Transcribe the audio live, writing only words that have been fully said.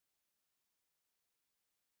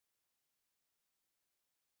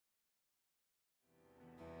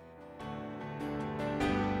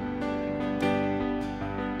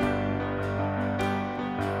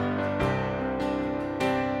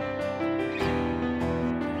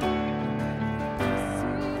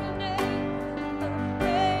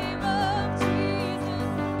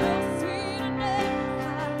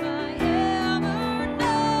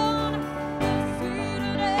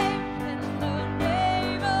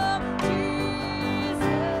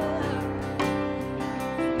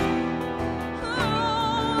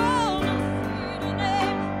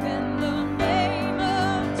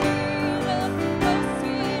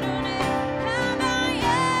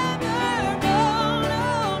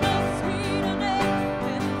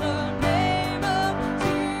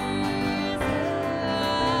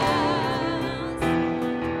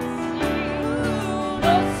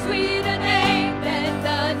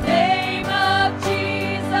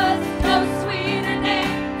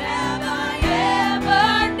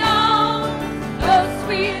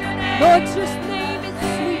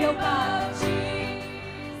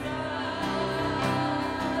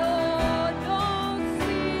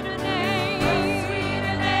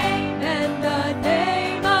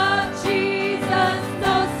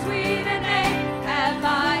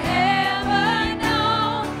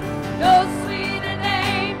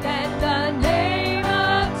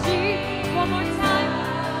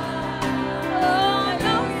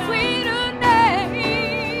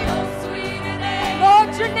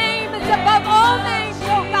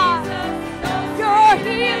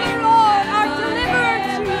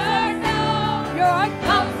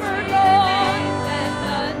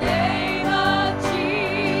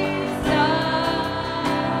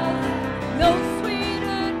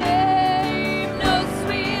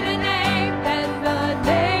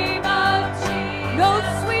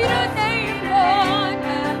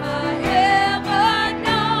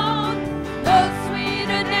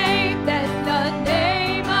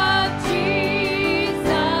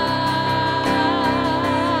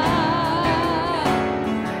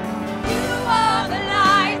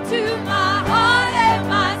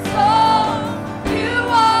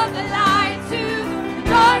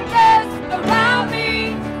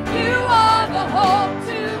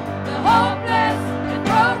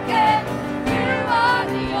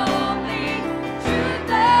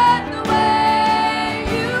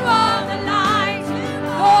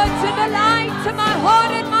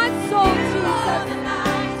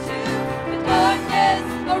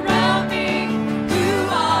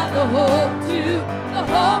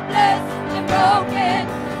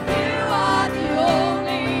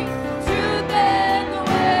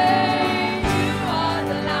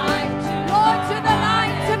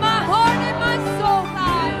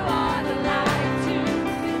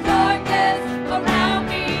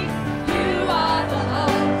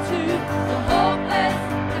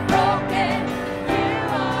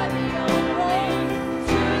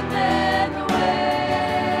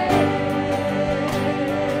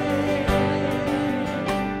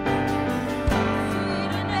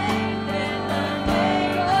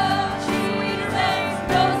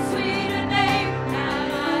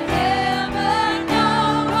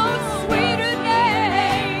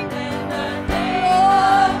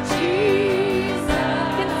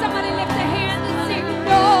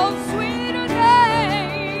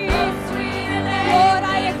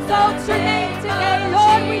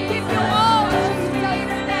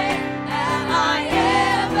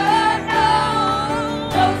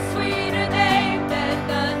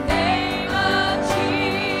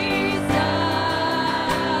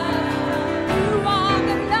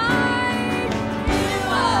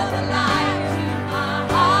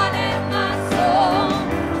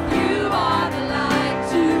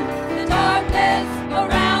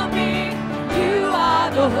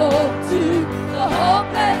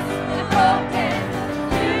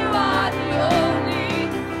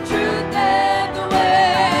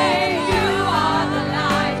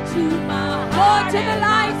Lord, to the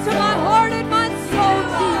light to my heart and my soul.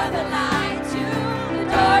 You are the light to the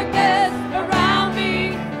darkness around me.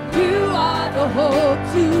 You are the hope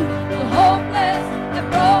to the hopeless and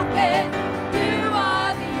broken. You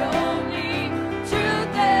are the only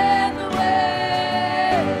truth and the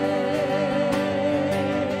way.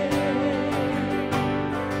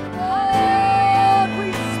 Oh, we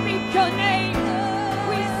speak your name.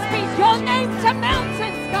 We speak your name to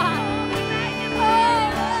mountains, God.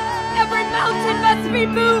 Oh, every mountain must be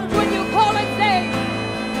moved when you call its name.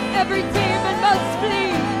 Every demon must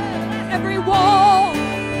flee. Every wall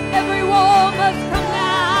must come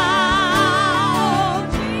down.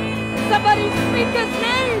 Somebody speak his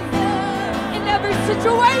name. In every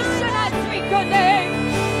situation, I speak your name.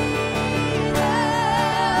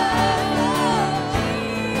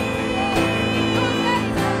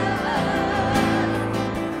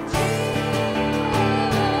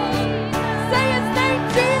 Say his name,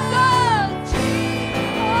 Jesus.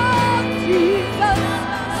 Oh, Jesus.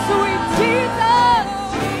 Sweet Jesus.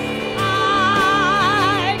 I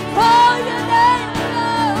call your name,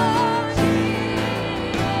 Lord.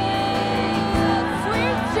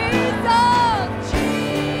 Sweet Jesus.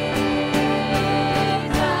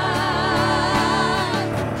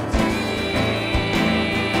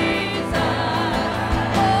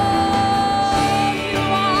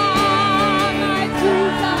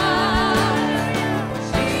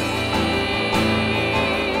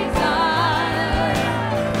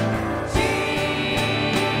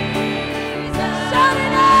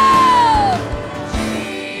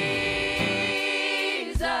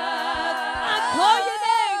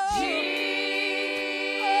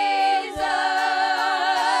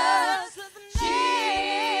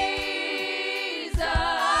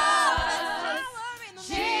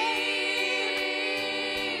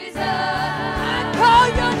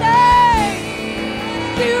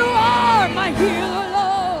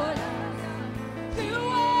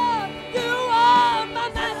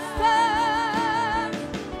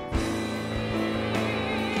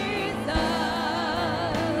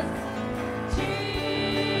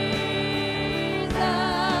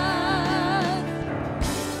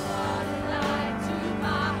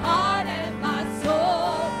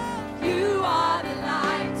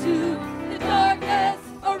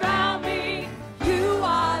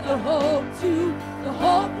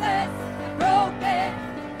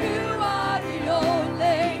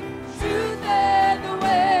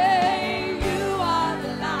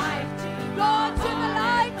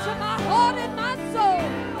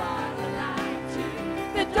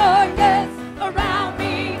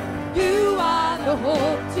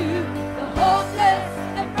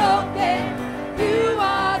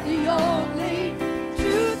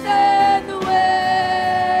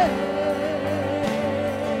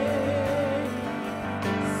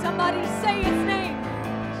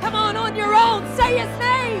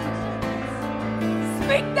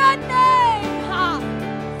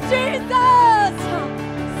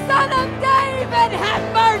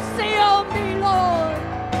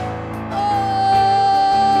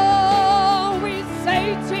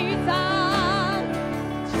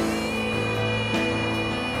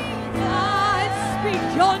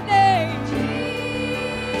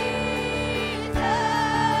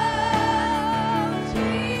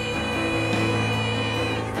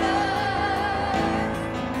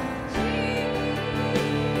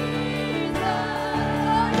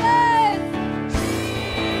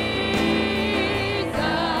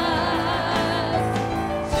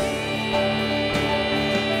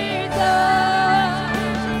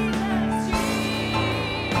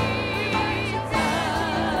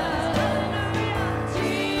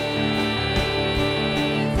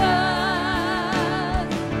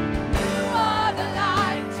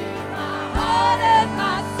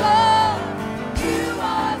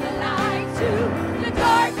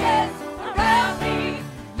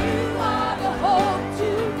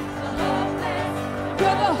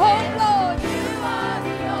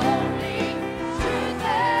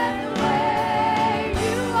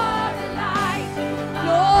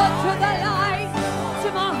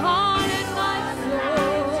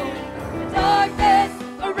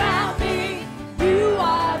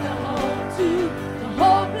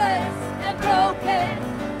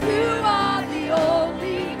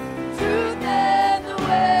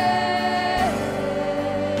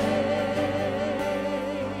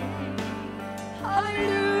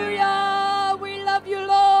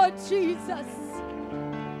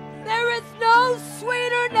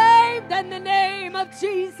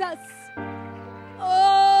 Jesus.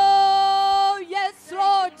 Oh, yes,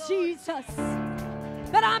 Lord Jesus.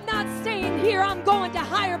 But I'm not staying here. I'm going to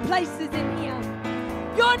higher places in Him.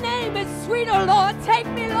 Your name is sweet, oh Lord. Take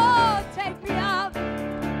me, Lord. Take me up.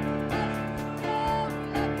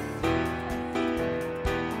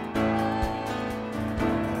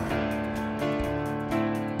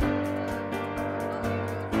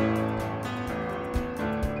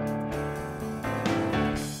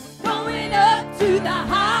 Going up to the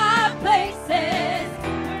high places.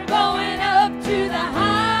 Going up to the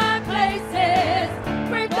high places.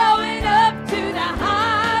 We're going up to the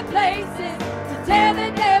high places to tear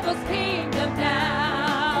the devil's kingdom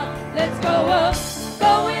down. Let's go up,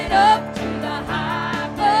 going up to the high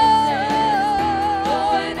places.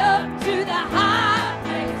 Going up to the high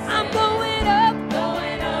places. I'm going up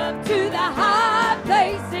to the high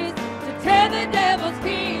places to tear the devil's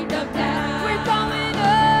kingdom down. We're going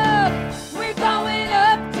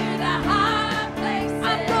up to the high places.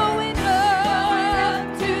 I'm going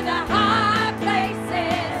up to the high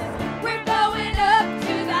places. We're going up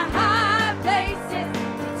to the high places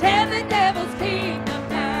to tear the devil's kingdom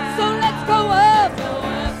down. So let's go up,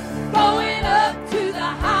 going up to the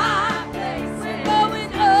high places. We're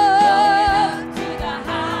going up to the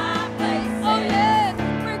high places. Oh yeah,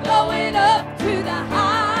 we're going up to the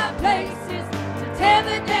high places to tear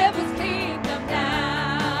the devil's kingdom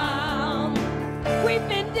down. We've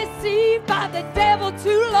been deceived by the devil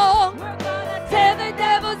too long. We're gonna tear the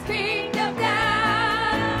devil's kingdom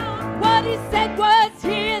down. What he said was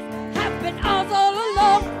his has been ours all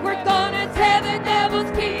along. We're gonna tear the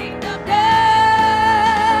devil's kingdom down.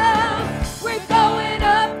 We're going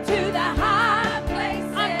up to the high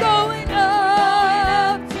places. I'm going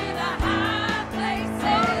up to the high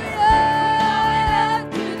places. Up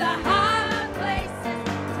to the high places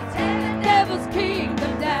to tear the devil's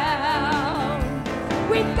kingdom down.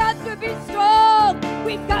 We've got to be strong.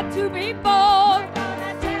 We've got to be bold. We're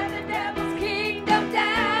gonna tear the devil's kingdom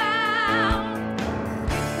down.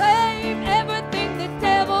 Claim everything the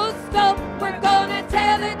devil stole. We're gonna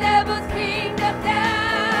tear the devil's kingdom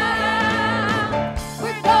down.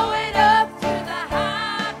 We're going up to the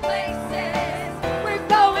high places. We're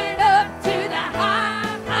going up to the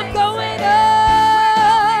high places. I'm going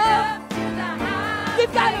up to the high.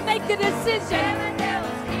 You've got to make a decision.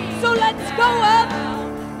 So let's go up.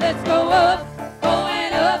 Let's go up.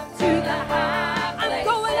 Going up to the high places. I'm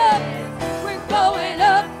going up. We're going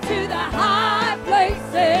up to the high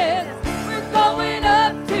places. We're going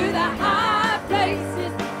up to the high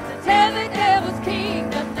places to tear the devil's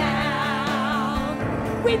kingdom down.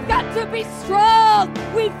 We've got to be strong.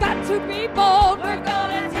 We've got to be bold. We're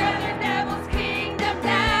gonna tear the devil's kingdom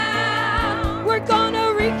down. We're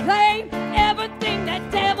gonna reclaim everything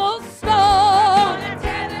that devil stole. We're gonna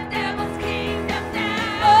tear the devil's kingdom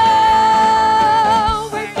down. Oh,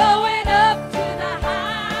 we're going up to the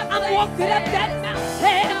high places. I'm walking up that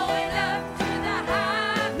mountain. Going up to the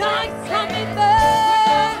high places. Night coming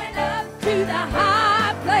back. We're going up to the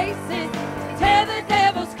high places to tear the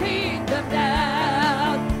devil's kingdom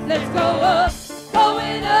down. Let's go up,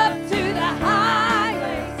 going up to the high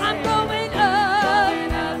places. I'm going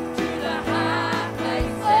up to the high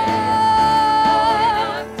places.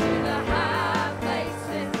 Up to the high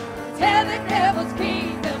places. Tear the devil's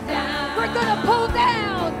kingdom down. We're gonna pull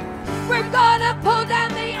down. We're gonna pull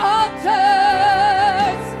down the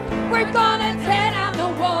altars. We're gonna tear down the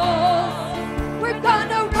walls. We're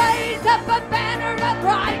gonna raise up a banner of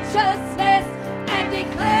righteousness and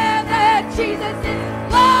declare that Jesus is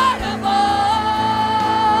Lord of all.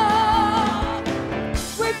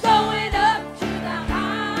 We're going up to the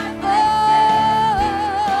high places.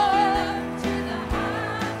 To the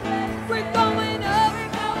high places. We're going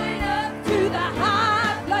up to the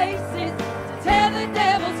high places to tear the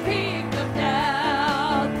devil's kingdom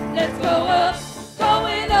down. Let's go up,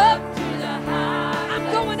 going up to the high. I'm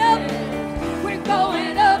going up. We're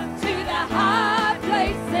going up to the high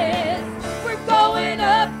places. We're going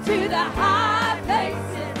up to the high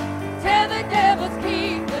places. Tear the devil's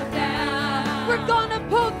kingdom down. We're gonna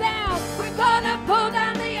pull down. We're gonna pull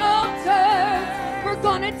down the altars. We're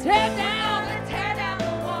gonna tear down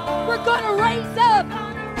the walls. We're gonna raise up.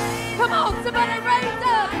 Come on, somebody raise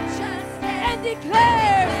up and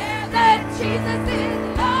declare that Jesus is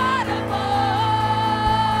Lord of all.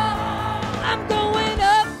 I'm going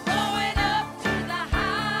up to the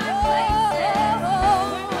high places.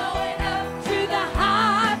 We're going up to the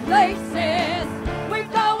high places. We're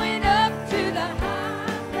going up to the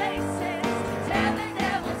high places to tear the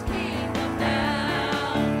devil's kingdom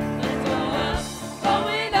down. Let's go up,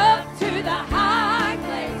 going up to the high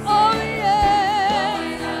places. Oh yeah,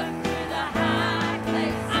 going up to the high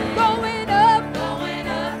places. I'm going up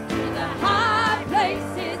to the high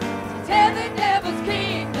places.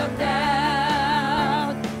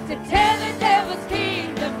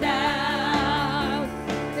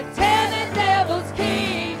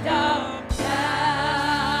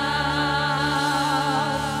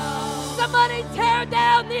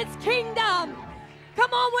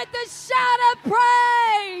 come with a shout of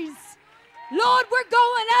praise. Lord, we're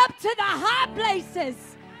going up to the high places.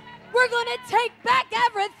 We're going to take back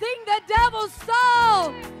everything the devil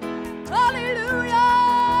stole. Hallelujah.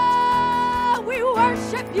 We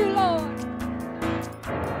worship you, Lord.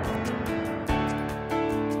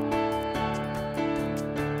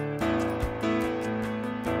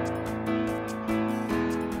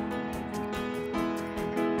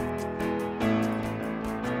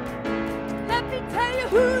 Let me tell you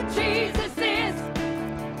who Jesus is.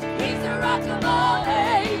 He's the rock of all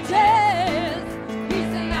ages. He's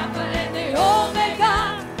the Alpha and the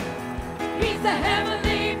Omega. He's the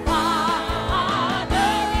heavenly Father.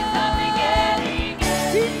 He's the beginning.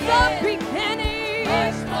 He's the beginning.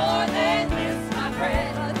 Much more than this, my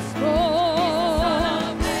friend. Much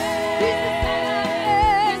more. He's the Son of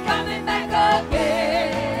Man. He's coming back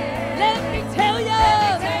again. Let me tell you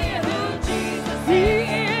who Jesus is. He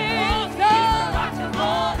is the rock of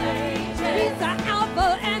all ages. He's the Alpha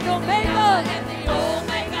and Omega. And the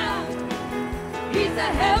Omega. He's the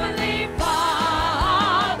heavenly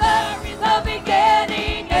Father. He's the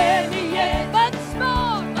beginning and the end. Much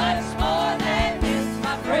more than this,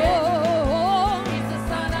 my friend. Oh, he's the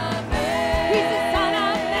Son of Man. He's the Son of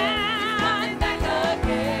Man. He's coming back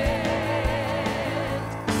again.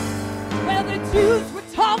 Well, the Jews were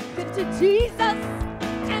talking to Jesus,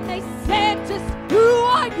 and they said, just who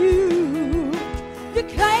are you? You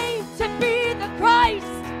claim to be the Christ,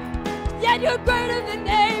 yet you're greater than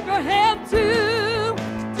Abraham too.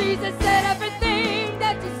 Jesus said, everything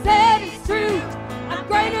that you said is true. I'm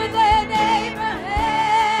greater than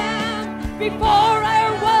Abraham. Before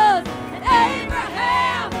there was an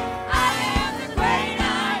Abraham, I am the great I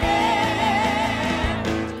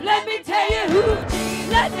am. Let me tell you who Jesus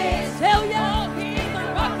Let me tell you, he's the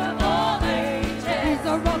rock of all ages. He's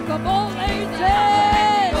the rock of all ages.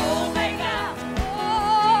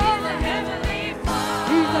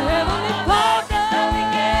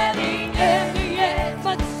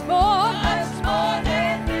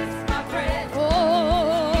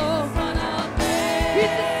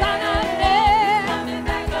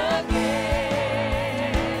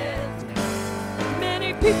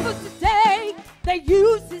 People today, they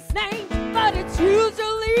use his name, but it's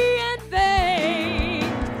usually in vain.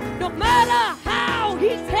 No matter how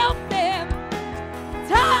he's helped them,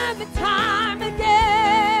 time and time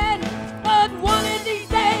again. But one of these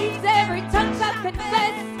days, every tongue shall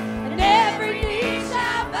confess, and every knee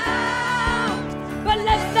shall bow. But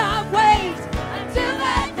let's not wait until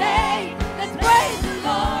that day. Let's praise the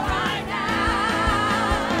Lord right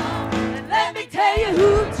now. And let me tell you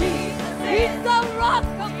who Jesus is. He's the rock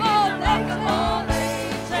of all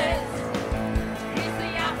ages. He's the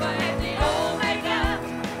Alpha and the Omega.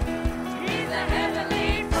 He's the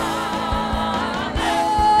heavenly Father.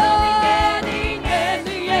 The beginning and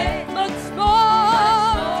the end. Much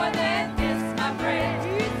more than this, my friend.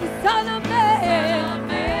 He's the Son of Man.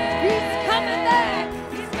 He's coming back.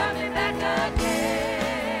 He's coming back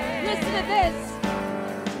again. Listen to this.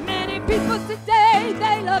 Many people today,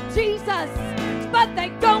 they love Jesus, but they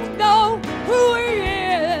don't know who he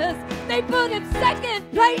is. They put him second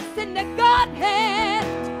place in the Godhead.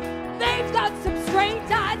 They've got some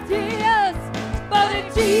strange ideas. But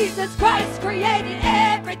if Jesus Christ created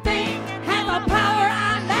everything, have a power,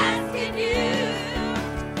 I'm asking you.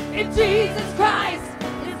 If Jesus Christ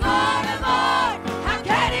is Lord of all, how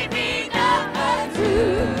can he be number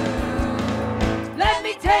two? Let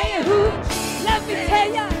me tell you who Jesus Let me tell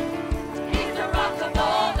you. He's the rock of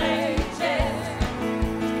all ages.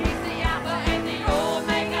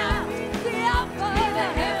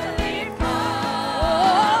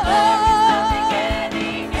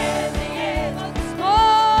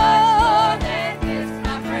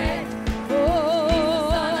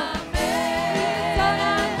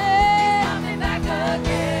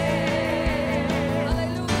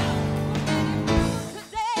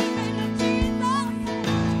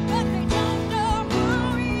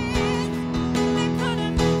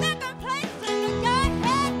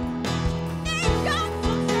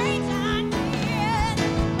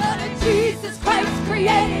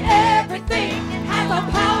 Created everything and has the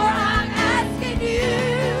power, I'm asking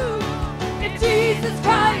you. If Jesus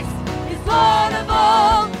Christ is Lord of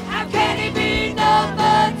all, how can he be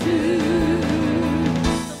number two?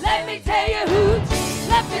 Let me tell you who Jesus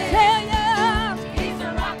Let me tell you. He's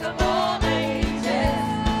the rock of all ages.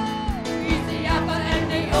 He's the Alpha and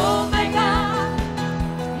the Omega.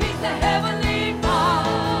 He's the heavenly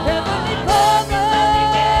Father. Heavenly Father.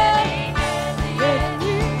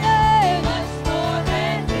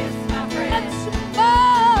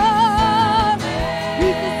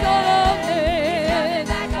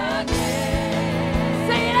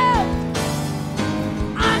 Say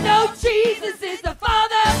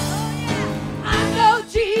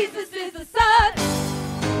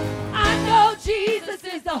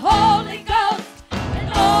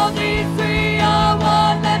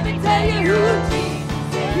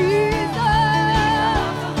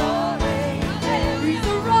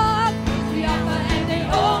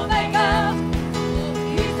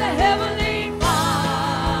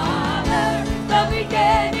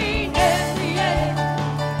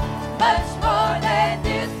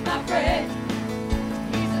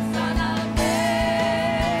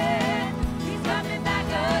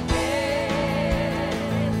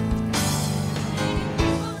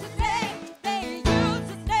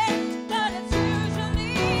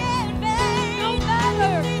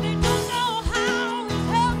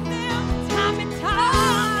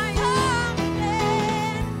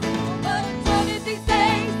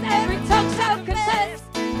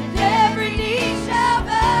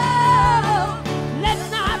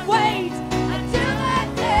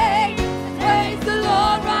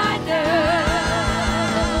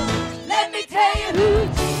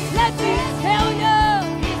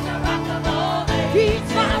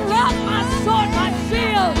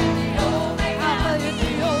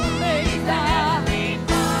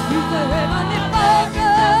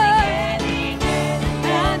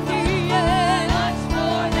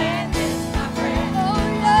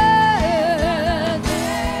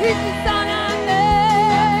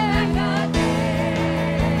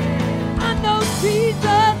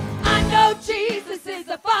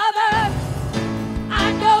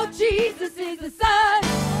Jesus is the Son.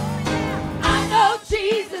 I know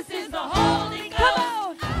Jesus is the Holy Ghost. Come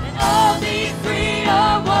on. And all these three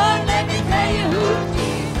are one. Let me tell you who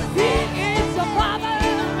Jesus is. He is the Father.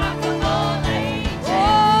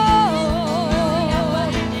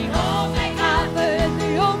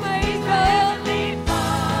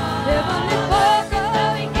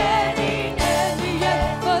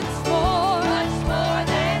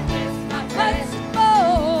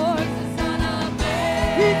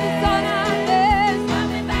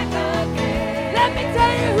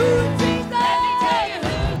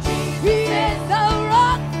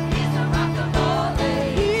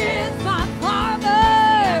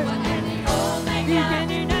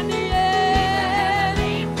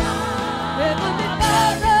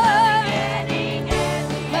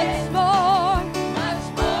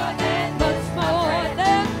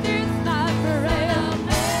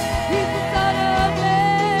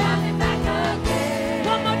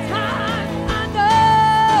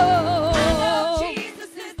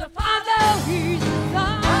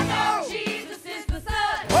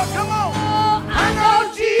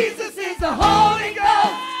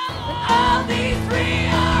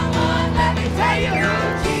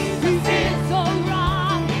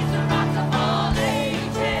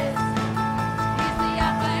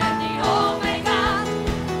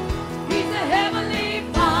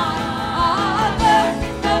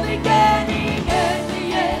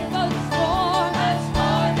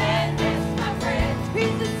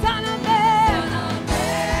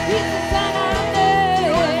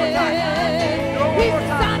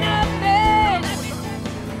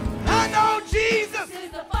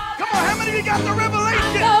 Got the revelation.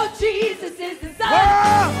 I know Jesus is the Son.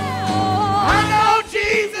 I know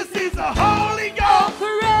Jesus is the Holy Ghost.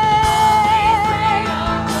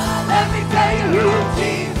 Let me tell you who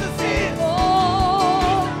Jesus is.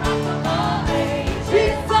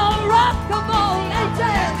 He's the rock of all ages.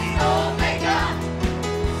 And the Omega.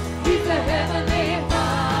 He's the heavenly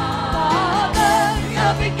Father, the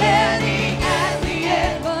beginning and the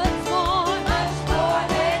end. Much more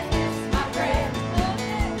than this, my friend. He's the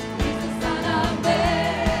Son of Man. He's the Son of Man. He's the Son of Man.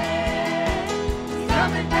 He's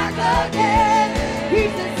coming back again.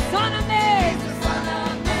 He's the Son of Man. He's the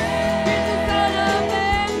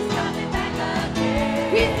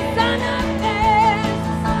Son of Man.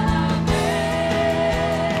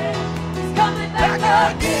 He's coming back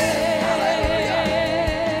again.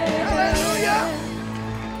 Hallelujah.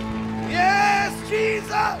 Yes,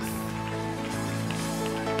 Jesus.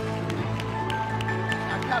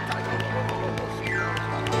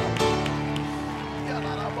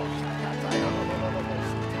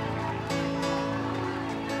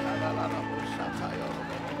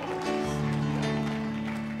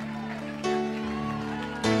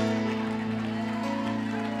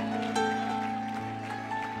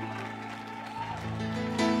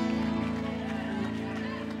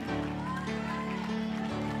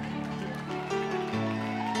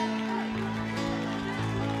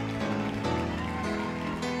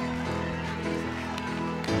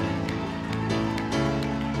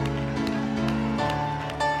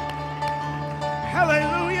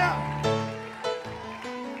 Hallelujah.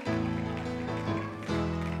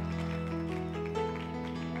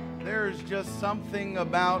 There's just something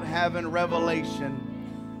about having revelation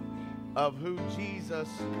of who Jesus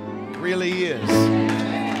really is.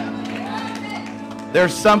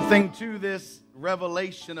 There's something to this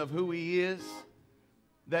revelation of who He is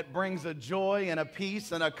that brings a joy and a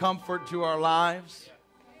peace and a comfort to our lives.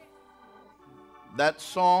 That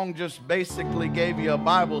song just basically gave you a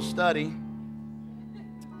Bible study,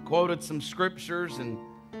 quoted some scriptures, and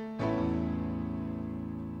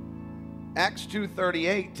Acts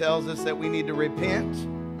 2:38 tells us that we need to repent.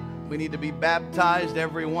 We need to be baptized,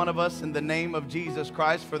 every one of us, in the name of Jesus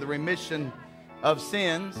Christ for the remission of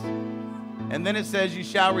sins. And then it says, you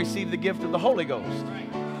shall receive the gift of the Holy Ghost.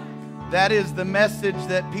 That is the message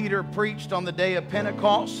that Peter preached on the day of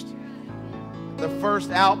Pentecost, the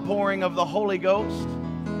first outpouring of the Holy Ghost,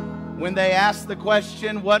 when they asked the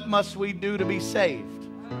question, what must we do to be saved?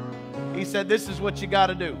 He said, this is what you got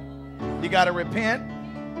to do. You got to repent,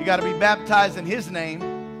 you got to be baptized in His name,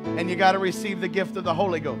 and you got to receive the gift of the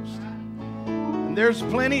Holy Ghost. And there's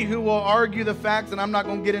plenty who will argue the fact, and I'm not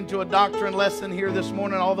going to get into a doctrine lesson here this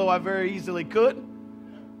morning, although I very easily could.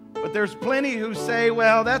 But there's plenty who say,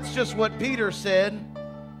 well, that's just what Peter said.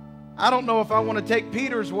 I don't know if I want to take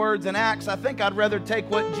Peter's words in Acts. I think I'd rather take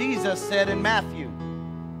what Jesus said in Matthew.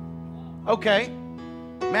 Okay,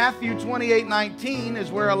 Matthew 28:19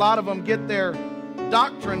 is where a lot of them get their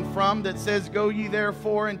doctrine from, that says, go ye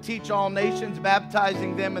therefore and teach all nations,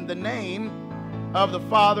 baptizing them in the name of the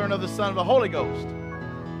Father and of the Son and of the Holy Ghost.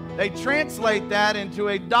 They translate that into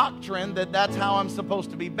a doctrine that that's how I'm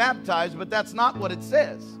supposed to be baptized, but that's not what it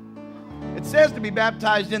says. It says to be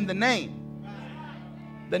baptized in the name.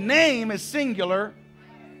 The name is singular.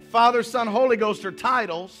 Father, Son, Holy Ghost are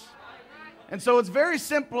titles. And so it's very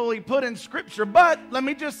simply put in Scripture. But let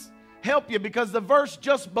me just help you, because the verse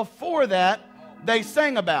just before that they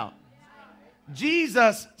sang about.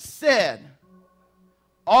 Jesus said,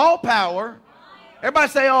 all power. Everybody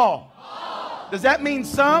say all. Does that mean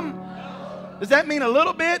some? Does that mean a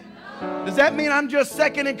little bit? Does that mean I'm just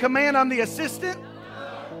second in command? I'm the assistant?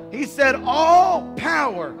 He said, all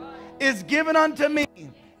power is given unto me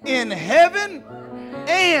in heaven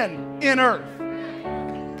and in earth.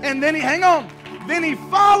 And then then he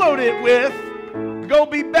followed it with, go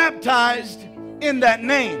be baptized in that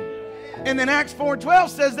name. And then Acts 4:12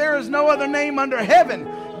 says, there is no other name under heaven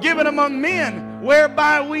given among men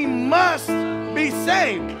whereby we must be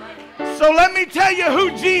saved. So let me tell you who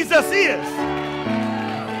Jesus is.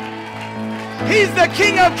 He's the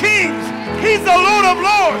King of Kings. He's the Lord of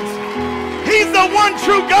Lords. He's the one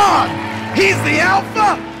true God. He's the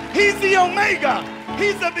Alpha. He's the Omega.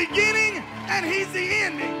 He's the beginning and He's the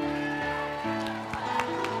ending.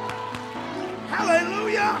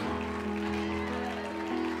 Hallelujah.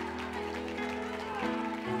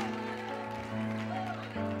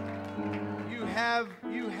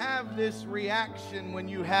 You have this reaction when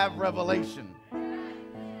you have revelation.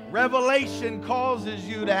 Revelation causes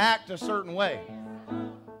you to act a certain way.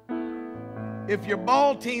 If your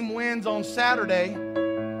ball team wins on Saturday,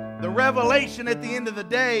 the revelation at the end of the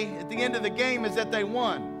day, at the end of the game, is that they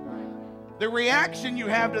won. The reaction you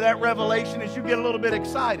have to that revelation is you get a little bit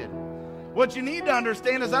excited. What you need to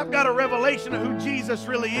understand is I've got a revelation of who Jesus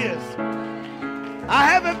really is. I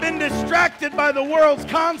haven't been distracted by the world's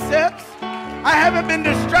concepts. I haven't been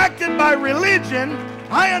distracted by religion.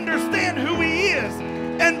 I understand who He is.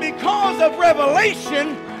 And because of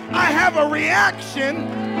revelation, I have a reaction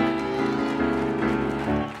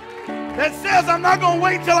that says I'm not going to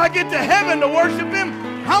wait till I get to heaven to worship Him.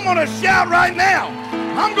 I'm going to shout right now.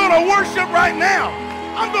 I'm going to worship right now.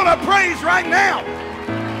 I'm going to praise right now.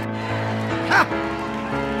 Ha.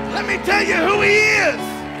 Let me tell you who He is.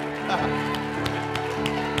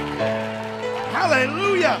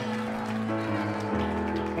 Hallelujah.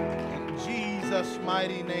 In Jesus'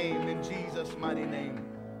 mighty name, in Jesus' mighty name.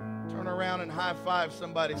 Turn around and high five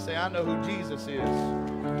somebody. Say, I know who Jesus is.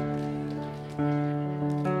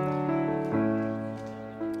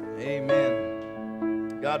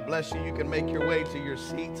 Amen. God bless you. You can make your way to your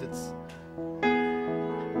seats. It's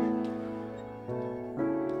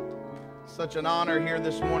such an honor here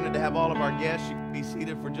this morning to have all of our guests. You can be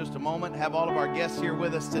seated for just a moment. Have all of our guests here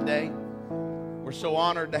with us today. We're so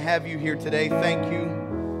honored to have you here today. Thank you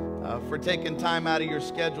for taking time out of your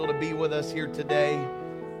schedule to be with us here today.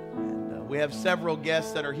 And we have several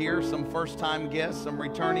guests that are here, some first-time guests, some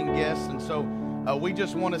returning guests. And so we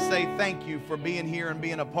just want to say thank you for being here and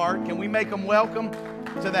being a part. Can we make them welcome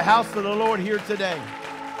to the house of the Lord here today?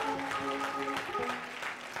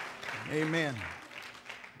 Amen.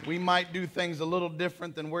 We might do things a little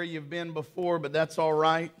different than where you've been before, but that's all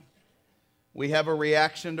right. We have a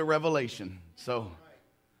reaction to revelation. So,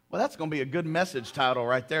 well, that's going to be a good message title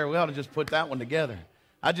right there. We ought to just put that one together.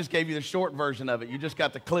 I just gave you the short version of it. You just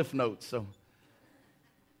got the cliff notes. So,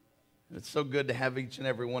 it's so good to have each and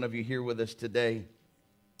every one of you here with us today.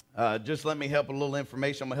 Just let me help with a little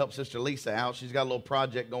information. I'm going to help Sister Lisa out. She's got a little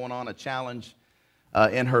project going on, a challenge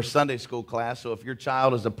in her Sunday school class. So if your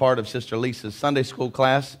child is a part of Sister Lisa's Sunday school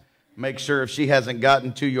class, make sure if she hasn't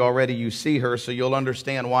gotten to you already, you see her so you'll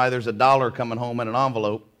understand why there's $1 coming home in an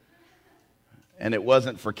envelope and it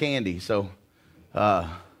wasn't for candy. So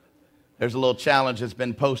there's a little challenge that's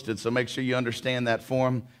been posted, so make sure you understand that for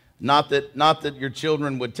them. Not that your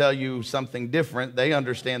children would tell you something different. They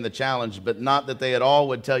understand the challenge, but not that they at all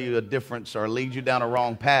would tell you a difference or lead you down a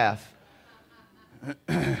wrong path.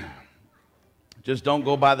 Just don't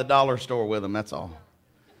go by the dollar store with them, that's all.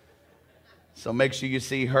 So make sure you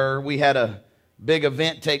see her. We had a big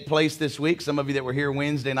event take place this week. Some of you that were here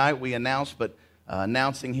Wednesday night, we announced, but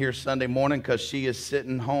announcing here Sunday morning because she is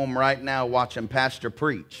sitting home right now watching Pastor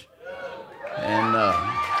preach. And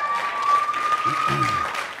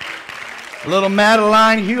little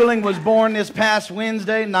Madeline Hewling was born this past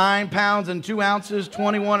Wednesday, 9 pounds and 2 ounces,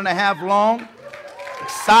 21 and a half long.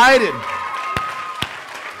 Excited.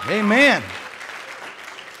 Amen.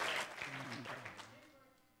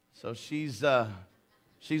 So she's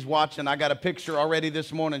watching. I got a picture already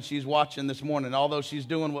this morning. She's watching this morning. Although she's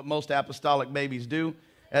doing what most apostolic babies do,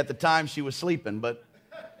 at the time she was sleeping, but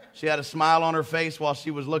she had a smile on her face while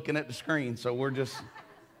she was looking at the screen. So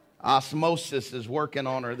Osmosis is working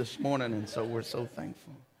on her this morning, and so we're so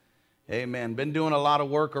thankful. Amen. Been doing a lot of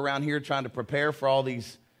work around here trying to prepare for all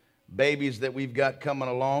these babies that we've got coming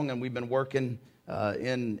along, and we've been working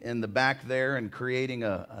in the back there and creating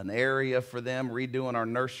an area for them, redoing our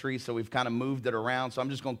nursery, so we've kind of moved it around. So I'm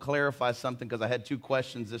just going to clarify something because I had 2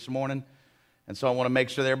 questions this morning, and so I want to make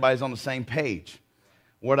sure that everybody's on the same page.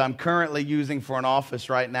 What I'm currently using for an office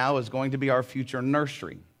right now is going to be our future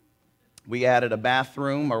nursery. We added a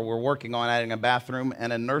bathroom, or we're working on adding a bathroom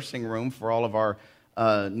and a nursing room for all of our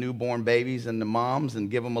newborn babies and the moms,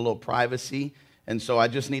 and give them a little privacy. And so I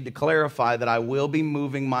just need to clarify that I will be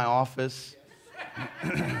moving my office.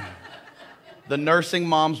 The nursing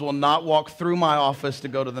moms will not walk through my office to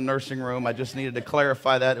go to the nursing room. I just needed to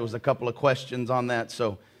clarify that. It was a couple of questions on that,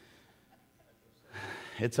 so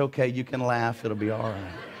it's okay. You can laugh. It'll be all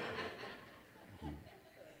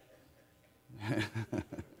right.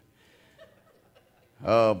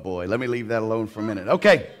 Oh, boy. Let me leave that alone for a minute.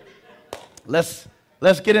 Okay. Let's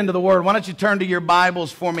get into the Word. Why don't you turn to your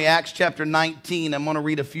Bibles for me, Acts chapter 19. I'm going to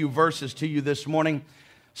read a few verses to you this morning.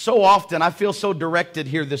 So often, I feel so directed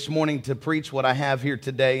here this morning to preach what I have here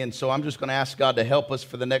today, and so I'm just going to ask God to help us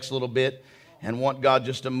for the next little bit and want God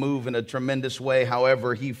just to move in a tremendous way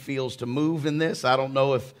however He feels to move in this. I don't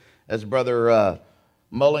know if, as Brother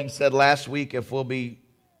Mulling said last week, if we'll be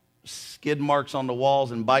skid marks on the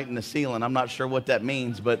walls and biting the ceiling. I'm not sure what that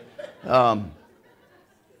means, but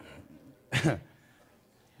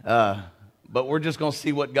but we're just going to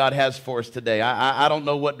see what God has for us today. I don't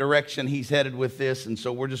know what direction He's headed with this, and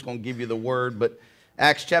so we're just going to give you the Word. But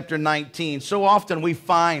Acts chapter 19, so often we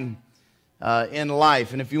find in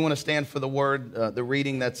life, and if you want to stand for the Word, the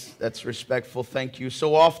reading, that's respectful, thank you.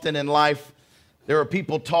 So often in life, there are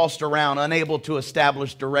people tossed around, unable to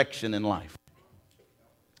establish direction in life.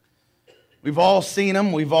 We've all seen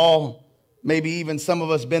them. We've all, maybe even some of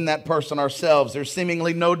us, been that person ourselves. There's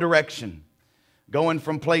seemingly no direction. Going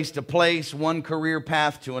from place to place, one career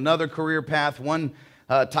path to another career path, one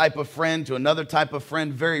type of friend to another type of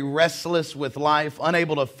friend, very restless with life,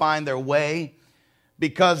 unable to find their way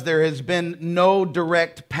because there has been no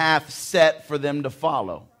direct path set for them to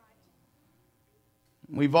follow.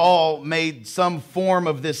 We've all made some form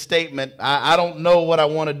of this statement, I don't know what I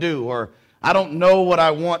want to do, or I don't know what I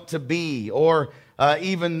want to be, or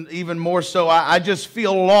even more so, I just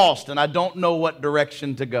feel lost and I don't know what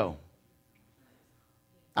direction to go.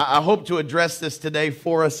 I hope to address this today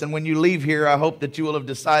for us, and when you leave here, I hope that you will have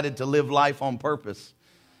decided to live life on purpose.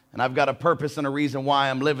 And I've got a purpose and a reason why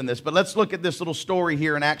I'm living this. But let's look at this little story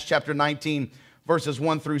here in Acts chapter 19, verses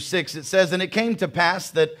 1 through 6. It says, "And it came to pass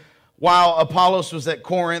that while Apollos was at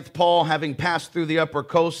Corinth, Paul, having passed through the upper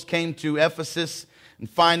coast, came to Ephesus, and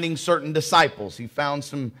finding certain disciples." He found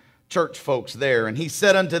some church folks there. "And he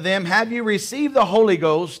said unto them, Have you received the Holy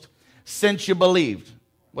Ghost since you believed?"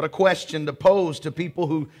 What a question to pose to people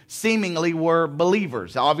who seemingly were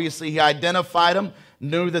believers. Obviously, he identified them,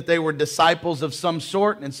 knew that they were disciples of some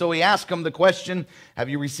sort. And so he asked them the question, "Have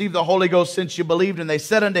you received the Holy Ghost since you believed?" And they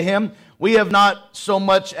said unto him, "We have not so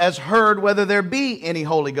much as heard whether there be any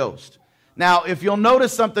Holy Ghost." Now, if you'll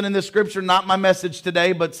notice something in this scripture, not my message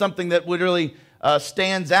today, but something that would really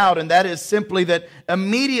stands out, and that is simply that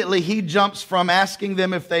immediately he jumps from asking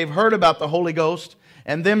them if they've heard about the Holy Ghost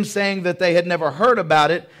and them saying that they had never heard about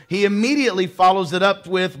it. He immediately follows it up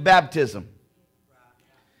with baptism.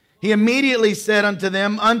 He immediately said unto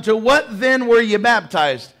them, "Unto what then were you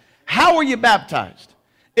baptized?" How were you baptized?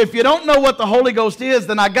 If you don't know what the Holy Ghost is,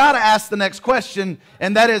 then I got to ask the next question,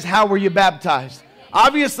 and that is, how were you baptized?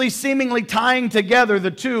 Obviously, seemingly tying together the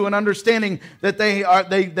two and understanding that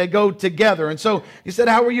they go together. And so he said,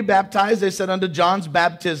 "How were you baptized?" They said, "Unto John's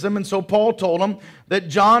baptism." And so Paul told them that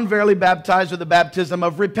John verily baptized with the baptism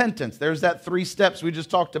of repentance. There's that 3 steps we just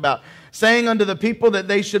talked about. "Saying unto the people that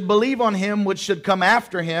they should believe on him which should come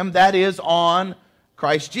after him, that is, on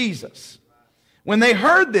Christ Jesus." When they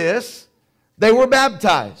heard this, they were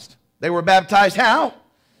baptized. They were baptized how?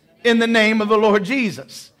 In the name of the Lord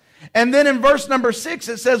Jesus. And then in verse number 6,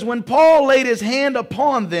 it says, "When Paul laid his hand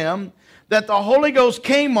upon them, that the Holy Ghost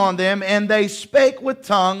came on them, and they spake with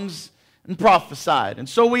tongues and prophesied." And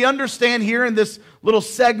so we understand here in this little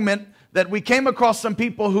segment that we came across some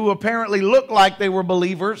people who apparently looked like they were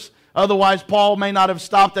believers. Otherwise, Paul may not have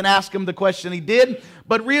stopped and asked them the question he did,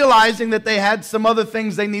 but realizing that they had some other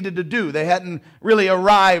things they needed to do. They hadn't really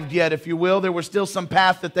arrived yet, if you will. There was still some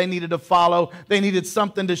path that they needed to follow. They needed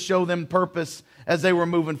something to show them purpose as they were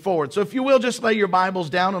moving forward. So if you will, just lay your Bibles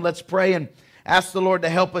down and let's pray and ask the Lord to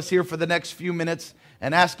help us here for the next few minutes,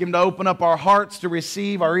 and ask Him to open up our hearts to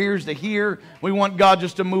receive, our ears to hear. We want God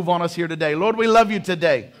just to move on us here today. Lord, we love you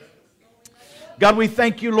today. God, we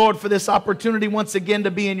thank you, Lord, for this opportunity once again to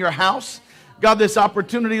be in your house. God, this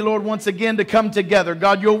opportunity, Lord, once again to come together.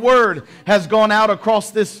 God, your word has gone out across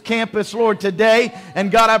this campus, Lord, today. And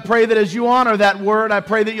God, I pray that as you honor that word, I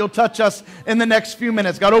pray that you'll touch us in the next few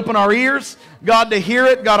minutes. God, open our ears, God, to hear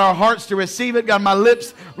it. God, our hearts to receive it. God, my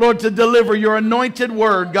lips, Lord, to deliver your anointed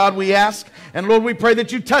word. God, we ask. And Lord, we pray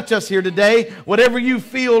that you touch us here today. Whatever you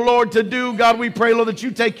feel, Lord, to do, God, we pray, Lord, that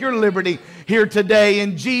you take your liberty here today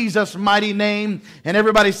in Jesus' mighty name. And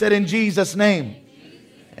everybody said, in Jesus' name.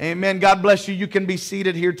 Amen. God bless you. You can be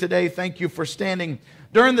seated here today. Thank you for standing.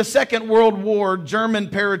 During the Second World War, German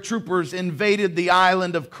paratroopers invaded the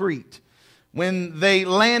island of Crete. When they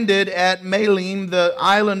landed at Malim, the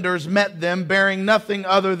islanders met them bearing nothing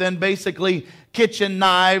other than basically kitchen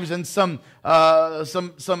knives and some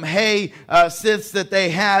hay scythes that they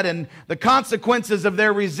had, and the consequences of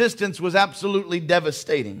their resistance was absolutely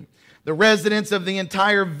devastating. The residents of the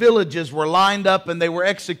entire villages were lined up and they were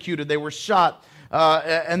executed. They were shot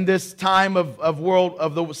in this time of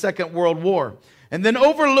the Second World War. And then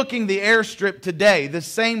overlooking the airstrip today, the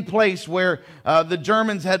same place where the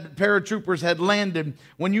paratroopers had landed,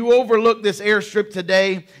 when you overlook this airstrip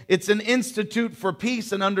today, it's an Institute for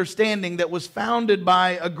Peace and Understanding that was founded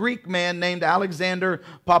by a Greek man named Alexander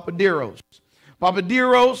Papadeiros.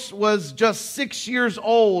 Papadeiros was just 6 years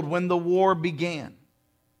old when the war began.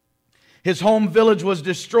 His home village was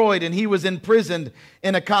destroyed and he was imprisoned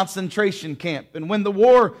in a concentration camp. And when the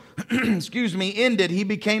war ended, he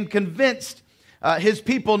became convinced his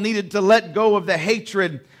people needed to let go of the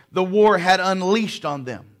hatred the war had unleashed on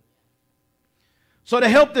them. So to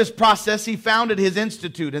help this process, he founded his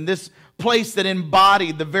institute in this place that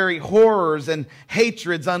embodied the very horrors and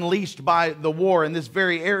hatreds unleashed by the war in this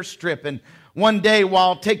very airstrip. And one day,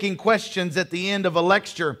 while taking questions at the end of a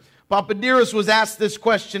lecture, Papadeiros was asked this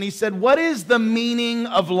question. He said, "What is the meaning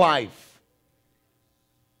of life?"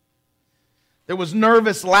 There was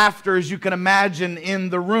nervous laughter, as you can imagine, in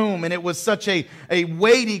the room, and it was such a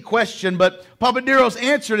weighty question, but Papadeiros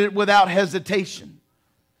answered it without hesitation.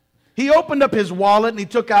 He opened up his wallet, and he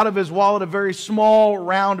took out of his wallet a very small,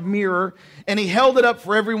 round mirror, and he held it up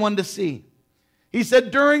for everyone to see. He said,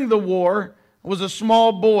 during the war, I was a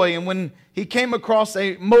small boy, and when he came across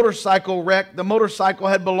a motorcycle wreck, the motorcycle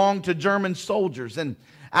had belonged to German soldiers, and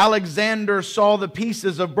Alexander saw the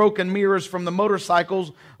pieces of broken mirrors from the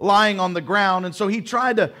motorcycles lying on the ground, and so he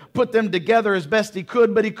tried to put them together as best he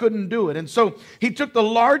could, but he couldn't do it. And so he took the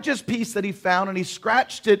largest piece that he found and he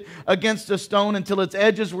scratched it against a stone until its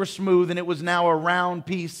edges were smooth, and it was now a round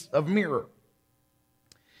piece of mirror.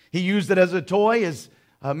 He used it as a toy, as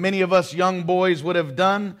many of us young boys would have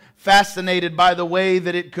done, fascinated by the way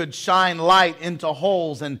that it could shine light into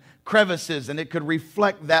holes and crevices, and it could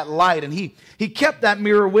reflect that light. And he kept that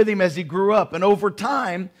mirror with him as he grew up. And over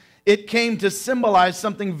time, it came to symbolize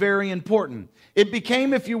something very important. It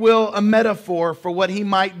became, if you will, a metaphor for what he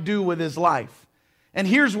might do with his life. And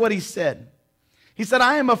here's what he said. He said,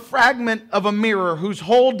 "I am a fragment of a mirror whose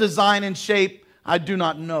whole design and shape I do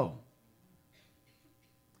not know.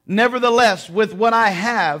 Nevertheless, with what I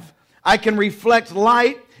have, I can reflect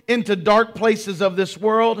light into dark places of this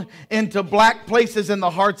world, into black places in the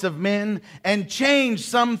hearts of men, and change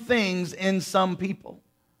some things in some people."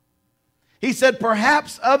 He said,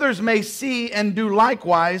 "Perhaps others may see and do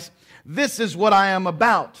likewise. This is what I am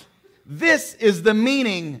about. This is the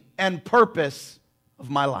meaning and purpose of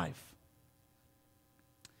my life."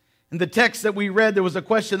 In the text that we read, there was a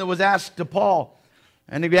question that was asked to Paul.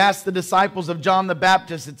 And if you ask the disciples of John the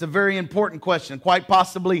Baptist, it's a very important question, quite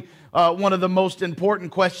possibly one of the most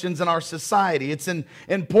important questions in our society. It's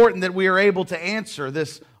important that we are able to answer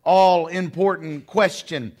this all-important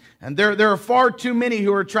question. And there are far too many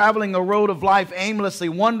who are traveling a road of life aimlessly,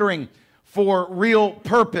 wondering for real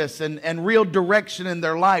purpose and real direction in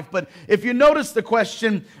their life. But if you notice, the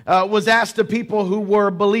question was asked to people who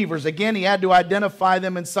were believers. Again, he had to identify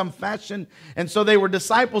them in some fashion. And so they were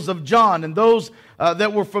disciples of John, and those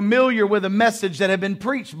that were familiar with a message that had been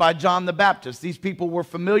preached by John the Baptist. These people were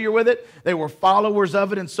familiar with it. They were followers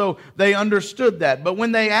of it, and so they understood that. But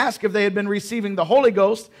when they asked if they had been receiving the Holy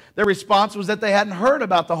Ghost, their response was that they hadn't heard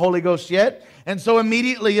about the Holy Ghost yet. And so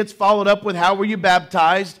immediately it's followed up with, how were you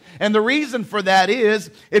baptized? And the reason for that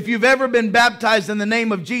is, if you've ever been baptized in the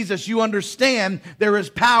name of Jesus, you understand there is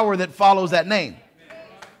power that follows that name.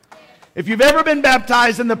 If you've ever been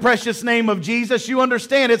baptized in the precious name of Jesus, you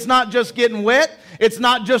understand it's not just getting wet. It's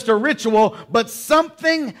not just a ritual, but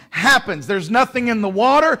something happens. There's nothing in the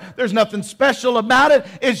water. There's nothing special about it.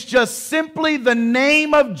 It's just simply the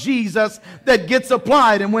name of Jesus that gets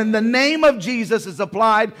applied. And when the name of Jesus is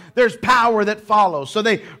applied, there's power that follows. So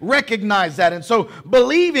they recognize that. And so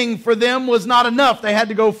believing for them was not enough. They had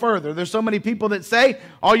to go further. There's so many people that say,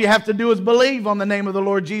 all you have to do is believe on the name of the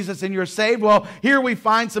Lord Jesus and you're saved. Well, here we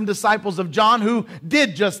find some disciples of John who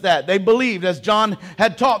did just that. They believed as John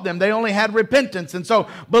had taught them. They only had repentance. And so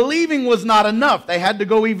believing was not enough. They had to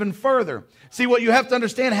go even further. See, what you have to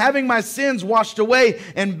understand, having my sins washed away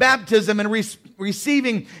in baptism and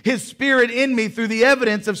receiving His Spirit in me through the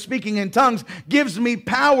evidence of speaking in tongues gives me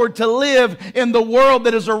power to live in the world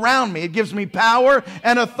that is around me. It gives me power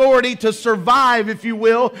and authority to survive, if you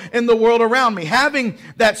will, in the world around me. Having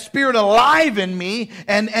that Spirit alive in me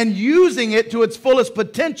and using it to its fullest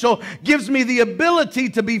potential gives me the ability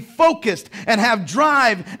to be focused and have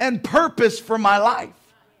drive and purpose for my life.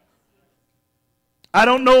 I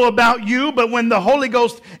don't know about you, but when the Holy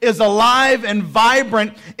Ghost is alive and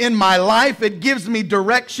vibrant in my life, it gives me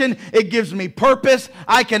direction, it gives me purpose.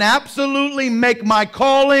 I can absolutely make my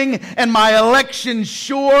calling and my election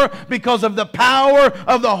sure because of the power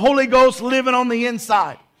of the Holy Ghost living on the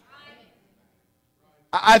inside.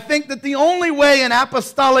 I think that the only way an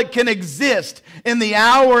apostolic can exist in the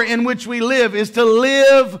hour in which we live is to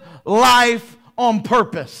live life on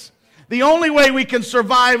purpose. The only way we can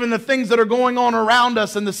survive in the things that are going on around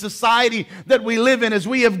us and the society that we live in is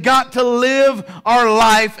we have got to live our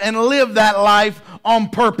life and live that life on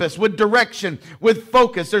purpose, with direction, with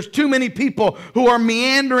focus. There's too many people who are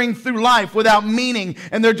meandering through life without meaning,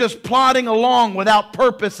 and they're just plodding along without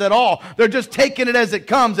purpose at all. They're just taking it as it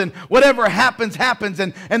comes, and whatever happens, happens.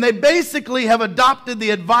 And they basically have adopted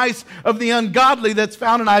the advice of the ungodly that's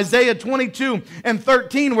found in Isaiah 22 and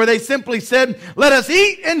 13, where they simply said, let us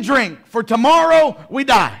eat and drink, for tomorrow we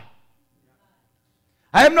die.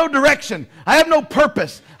 I have no direction. I have no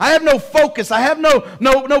purpose. I have no focus. I have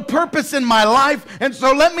no purpose in my life. And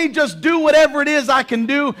so let me just do whatever it is I can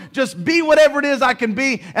do. Just be whatever it is I can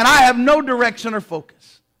be. And I have no direction or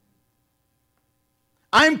focus.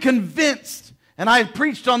 I'm convinced, and I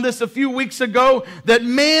preached on this a few weeks ago, that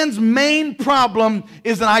man's main problem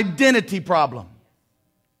is an identity problem.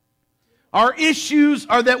 Our issues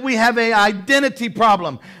are that we have an identity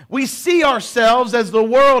problem. We see ourselves as the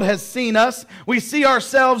world has seen us. We see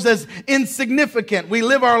ourselves as insignificant. We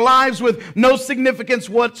live our lives with no significance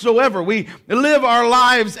whatsoever. We live our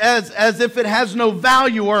lives as if it has no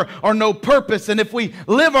value or no purpose. And if we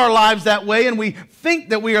live our lives that way and we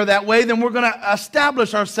think that we are that way, then we're going to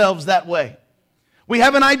establish ourselves that way. We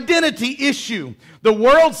have an identity issue. The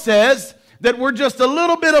world says that we're just a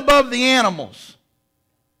little bit above the animals.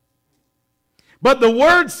 But the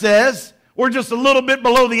Word says we're just a little bit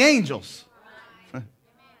below the angels.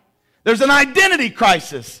 There's an identity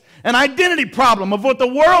crisis, an identity problem of what the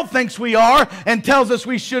world thinks we are and tells us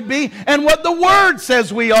we should be, and what the Word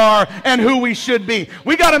says we are and who we should be.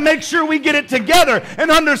 We got to make sure we get it together and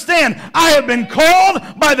understand, I have been called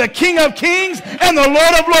by the King of Kings and the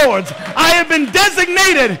Lord of Lords. I have been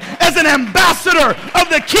designated as an ambassador of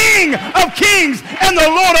the King of Kings and the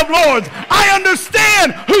Lord of Lords. I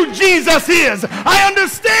understand who Jesus is. I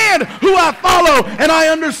understand who I follow, and I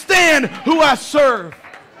understand who I serve.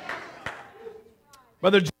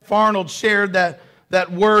 Brother Jeff Arnold shared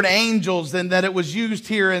that word angels, and that it was used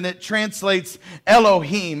here and it translates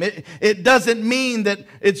Elohim. It doesn't mean that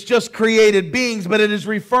it's just created beings, but it is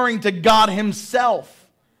referring to God Himself.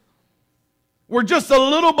 We're just a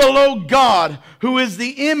little below God, who is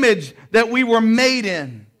the image that we were made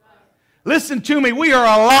in. Listen to me, we are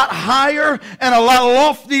a lot higher and a lot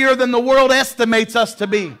loftier than the world estimates us to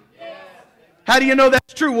be. How do you know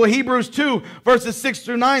that's true? Well, Hebrews 2, verses 6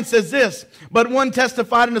 through 9 says this, but one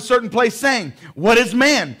testified in a certain place, saying, what is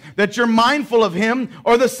man, that you're mindful of him,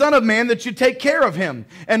 or the Son of Man, that you take care of him?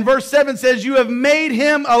 And verse 7 says, you have made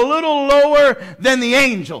him a little lower than the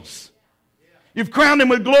angels. You've crowned him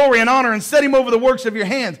with glory and honor and set him over the works of your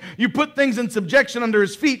hands. You put things in subjection under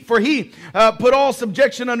his feet, for he put all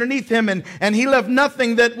subjection underneath him, and he left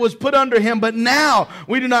nothing that was put under him. But now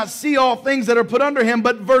we do not see all things that are put under him.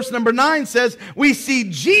 But verse number 9 says, we see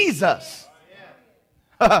Jesus.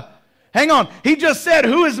 Hang on. He just said,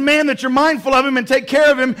 who is man that you're mindful of him and take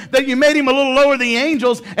care of him, that you made him a little lower than the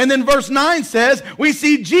angels? And then verse 9 says, we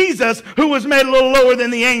see Jesus, who was made a little lower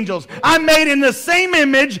than the angels. I'm made in the same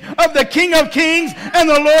image of the King of Kings and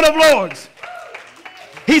the Lord of Lords.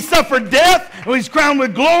 He suffered death, and he's crowned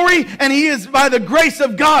with glory, and he is, by the grace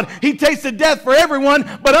of God, he tasted death for everyone.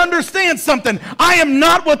 But understand something. I am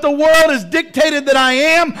not what the world has dictated that I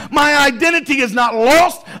am. My identity is not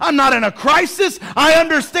lost. I'm not in a crisis. I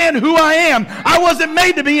understand who I am. I wasn't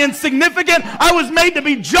made to be insignificant. I was made to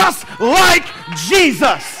be just like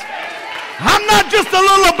Jesus. I'm not just a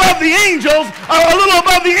little above the angels or a little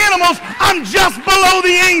above the animals. I'm just below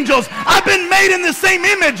the angels. I've been made in the same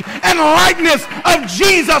image and likeness of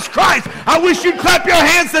Jesus Christ. I wish you'd clap your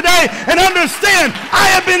hands today and understand I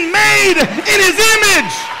have been made in his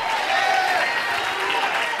image.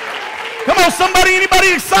 Come on, somebody,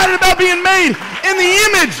 anybody excited about being made in the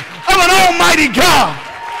image of an almighty God?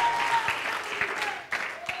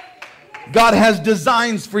 God has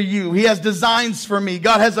designs for you. He has designs for me.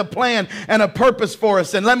 God has a plan and a purpose for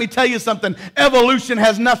us. And let me tell you something. Evolution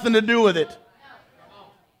has nothing to do with it.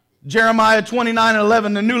 Jeremiah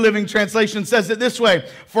 29:11, the New Living Translation says it this way.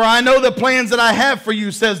 For I know the plans that I have for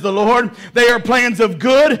you, says the Lord. They are plans of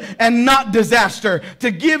good and not disaster,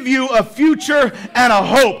 to give you a future and a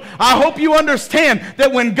hope. I hope you understand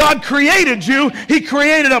that when God created you, he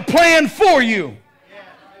created a plan for you.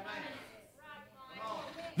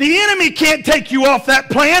 The enemy can't take you off that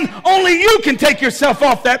plan. Only you can take yourself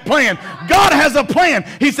off that plan. God has a plan.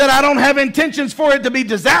 He said, I don't have intentions for it to be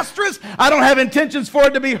disastrous. I don't have intentions for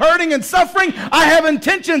it to be hurting and suffering. I have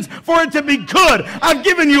intentions for it to be good. I've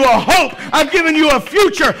given you a hope. I've given you a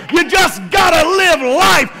future. You just got to live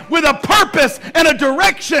life with a purpose and a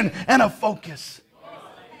direction and a focus.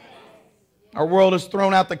 Our world has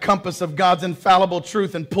thrown out the compass of God's infallible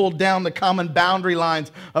truth and pulled down the common boundary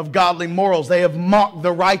lines of godly morals. They have mocked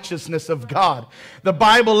the righteousness of God. The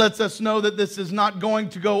Bible lets us know that this is not going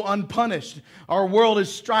to go unpunished. Our world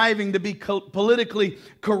is striving to be politically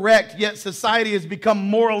correct, yet society has become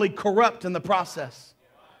morally corrupt in the process.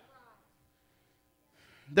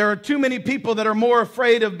 There are too many people that are more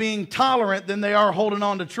afraid of being tolerant than they are holding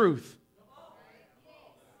on to truth.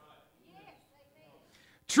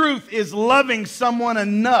 Truth is loving someone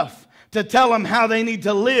enough to tell them how they need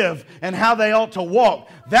to live and how they ought to walk.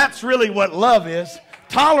 That's really what love is.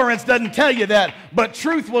 Tolerance doesn't tell you that, but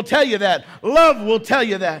truth will tell you that. Love will tell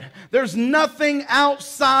you that. There's nothing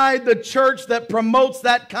outside the church that promotes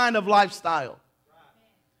that kind of lifestyle.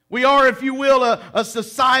 We are, if you will, a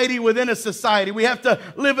society within a society. We have to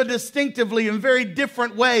live a distinctively and very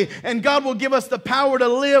different way. And God will give us the power to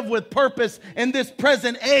live with purpose in this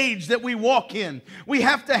present age that we walk in. We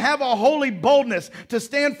have to have a holy boldness to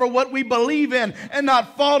stand for what we believe in and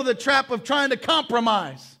not fall to the trap of trying to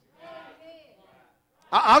compromise.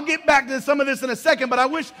 I'll get back to some of this in a second, but I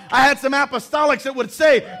wish I had some apostolics that would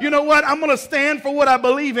say, you know what, I'm going to stand for what I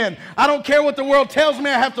believe in. I don't care what the world tells me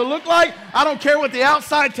I have to look like. I don't care what the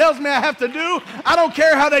outside tells me I have to do. I don't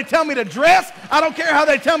care how they tell me to dress. I don't care how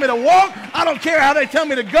they tell me to walk. I don't care how they tell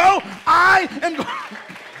me to go. I am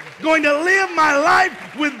going to live my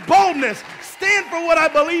life with boldness, stand for what I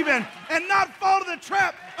believe in, and not fall to the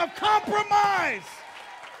trap of compromise.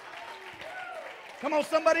 Come on,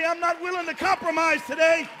 somebody, I'm not willing to compromise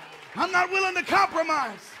today. I'm not willing to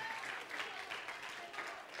compromise.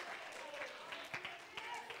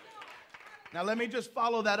 Now, let me just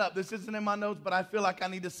follow that up. This isn't in my notes, but I feel like I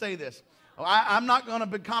need to say this. I'm not going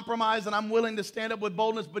to compromise, and I'm willing to stand up with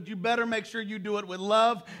boldness, but you better make sure you do it with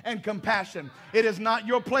love and compassion. It is not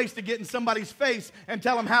your place to get in somebody's face and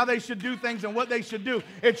tell them how they should do things and what they should do.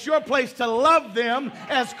 It's your place to love them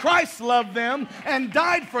as Christ loved them and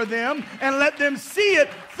died for them, and let them see it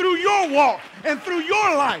through your walk and through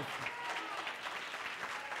your life.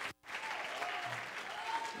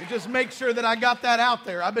 And just make sure that I got that out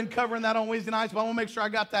there. I've been covering that on Wednesday nights, but I want to make sure I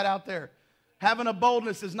got that out there. Having a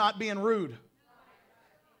boldness is not being rude.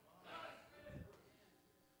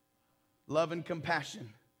 Love and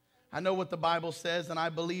compassion. I know what the Bible says, and I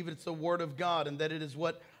believe it's the Word of God, and that it is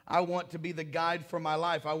what I want to be the guide for my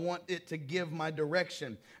life. I want it to give my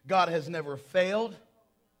direction. God has never failed.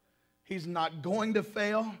 He's not going to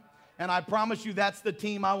fail. And I promise you that's the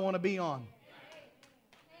team I want to be on.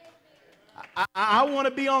 I want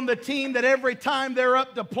to be on the team that every time they're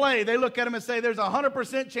up to play, they look at them and say, there's a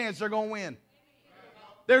 100% chance they're going to win.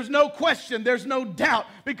 There's no question. There's no doubt,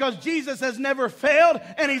 because Jesus has never failed,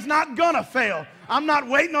 and he's not going to fail. I'm not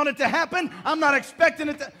waiting on it to happen. I'm not expecting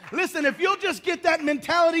it to. Listen, if you'll just get that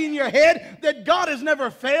mentality in your head that God has never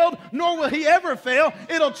failed, nor will he ever fail,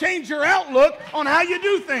 it'll change your outlook on how you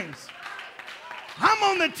do things. I'm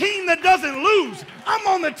on the team that doesn't lose. I'm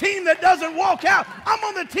on the team that doesn't walk out. I'm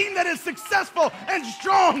on the team that is successful and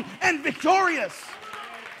strong and victorious.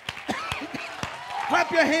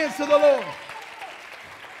 Clap your hands to the Lord.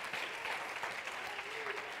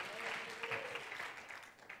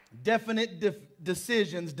 Definite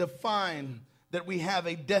decisions define that we have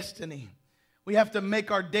a destiny. We have to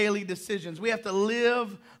make our daily decisions. We have to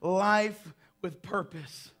live life with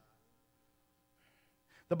purpose.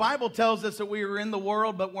 The Bible tells us that we are in the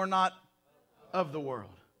world, but we're not of the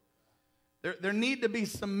world. There need to be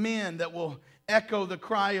some men that will echo the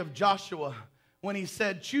cry of Joshua when he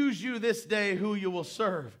said, "Choose you this day who you will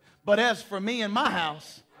serve. But as for me and my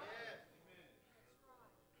house,"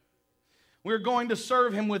 we're going to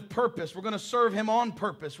serve him with purpose. We're going to serve him on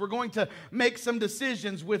purpose. We're going to make some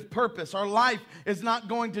decisions with purpose. Our life is not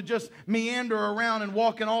going to just meander around and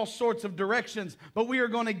walk in all sorts of directions, but we are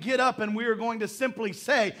going to get up and we are going to simply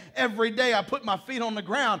say, every day I put my feet on the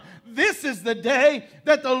ground, this is the day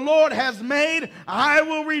that the Lord has made. I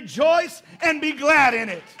will rejoice and be glad in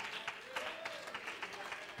it.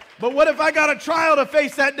 But what if I got a trial to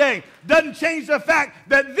face that day? Doesn't change the fact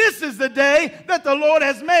that this is the day that the Lord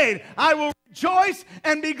has made. I will rejoice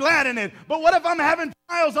and be glad in it. But what if I'm having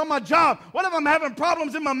trials on my job? What if I'm having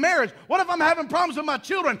problems in my marriage? What if I'm having problems with my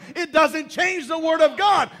children? It doesn't change the Word of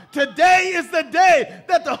God. Today is the day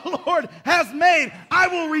that the Lord has made. I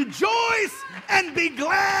will rejoice and be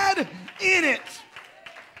glad in it.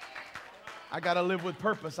 I got to live with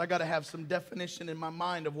purpose. I got to have some definition in my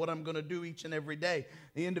mind of what I'm going to do each and every day.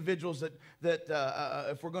 The individuals that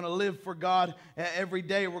if we're going to live for God every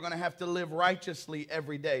day, we're going to have to live righteously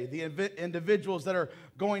every day. The individuals that are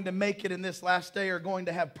going to make it in this last day are going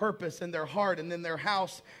to have purpose in their heart and in their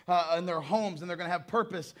house, in their homes, and they're going to have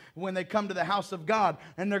purpose when they come to the house of God,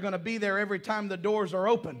 and they're going to be there every time the doors are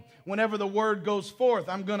open. Whenever the word goes forth,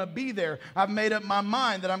 I'm going to be there. I've made up my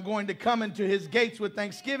mind that I'm going to come into his gates with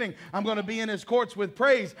thanksgiving. I'm going to be in his courts with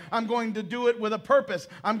praise. I'm going to do it with a purpose.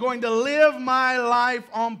 I'm going to live my life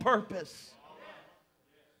on purpose.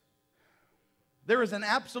 There is an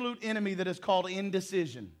absolute enemy that is called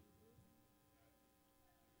indecision.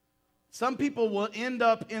 Some people will end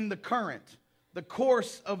up in the current, the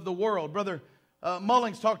course of the world. Brother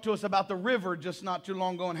Mullings talked to us about the river just not too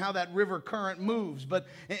long ago and how that river current moves. But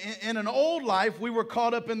in an old life, we were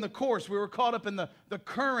caught up in the course. We were caught up in the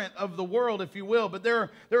current of the world, if you will. But there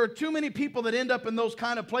are too many people that end up in those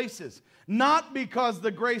kind of places. Not because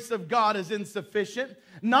the grace of God is insufficient,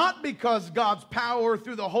 not because God's power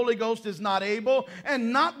through the Holy Ghost is not able,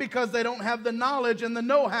 and not because they don't have the knowledge and the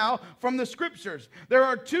know-how from the Scriptures. There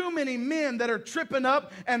are too many men that are tripping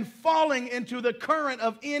up and falling into the current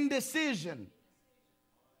of indecision.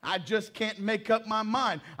 I just can't make up my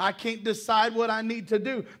mind. I can't decide what I need to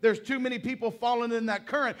do. There's too many people falling in that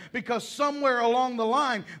current because somewhere along the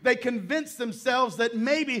line they convince themselves that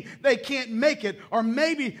maybe they can't make it or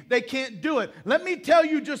maybe they can't do it. Let me tell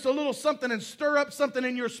you just a little something and stir up something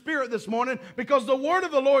in your spirit this morning, because the word of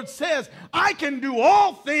the Lord says, I can do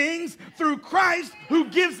all things through Christ who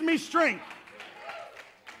gives me strength.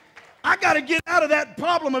 I got to get out of that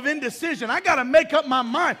problem of indecision. I got to make up my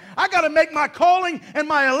mind. I got to make my calling and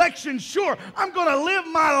my election sure. I'm going to live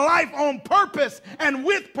my life on purpose and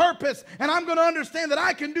with purpose. And I'm going to understand that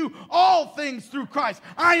I can do all things through Christ.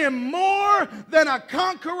 I am more than a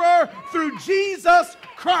conqueror through Jesus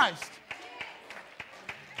Christ.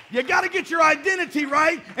 You got to get your identity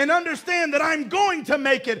right and understand that I'm going to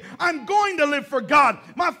make it. I'm going to live for God.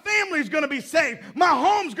 My family's going to be saved. My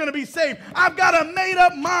home's going to be saved. I've got a made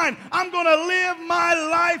up mind. I'm going to live my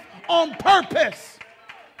life on purpose.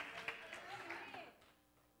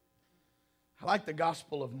 I like the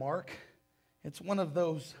Gospel of Mark. It's one of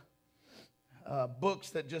those books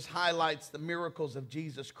that just highlights the miracles of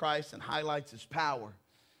Jesus Christ and highlights his power.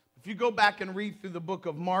 If you go back and read through the book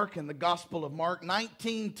of Mark and the Gospel of Mark,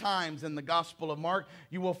 19 times in the Gospel of Mark,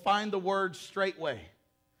 you will find the word straightway.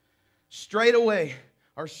 Straightaway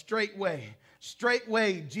or straightway.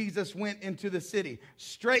 Straightway, Jesus went into the city.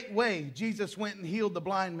 Straightway, Jesus went and healed the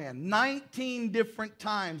blind man. 19 different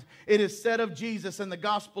times it is said of Jesus in the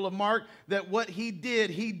Gospel of Mark that what he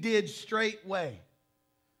did straightway.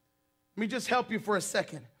 Let me just help you for a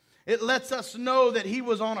second. It lets us know that he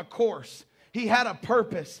was on a course. He had a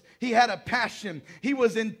purpose. He had a passion. He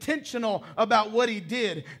was intentional about what he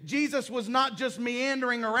did. Jesus was not just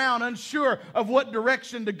meandering around, unsure of what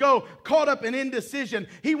direction to go, caught up in indecision.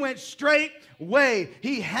 He went straight way.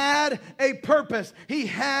 He had a purpose. He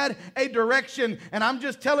had a direction. And I'm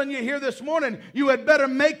just telling you here this morning, you had better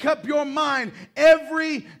make up your mind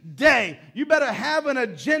every day. You better have an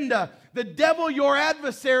agenda. The devil, your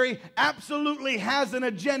adversary, absolutely has an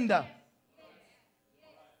agenda.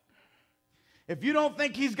 If you don't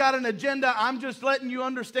think he's got an agenda, I'm just letting you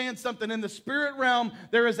understand something. In the spirit realm,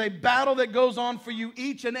 there is a battle that goes on for you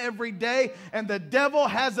each and every day, and the devil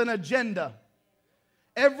has an agenda.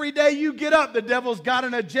 Every day you get up, the devil's got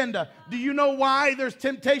an agenda. Do you know why there's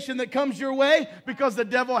temptation that comes your way? Because the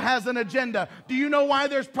devil has an agenda. Do you know why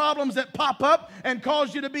there's problems that pop up and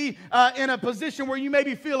cause you to be in a position where you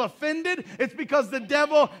maybe feel offended? It's because the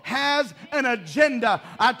devil has an agenda.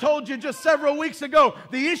 I told you just several weeks ago,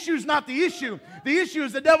 the issue's not the issue. The issue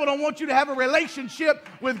is the devil don't want you to have a relationship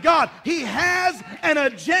with God. He has an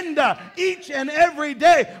agenda each and every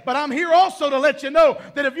day. But I'm here also to let you know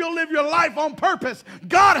that if you'll live your life on purpose,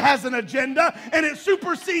 God has an agenda, and it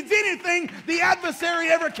supersedes anything the adversary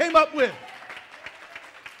ever came up with.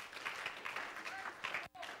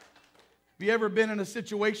 Have you ever been in a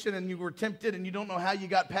situation and you were tempted and you don't know how you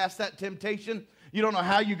got past that temptation? You don't know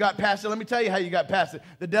how you got past it. Let me tell you how you got past it.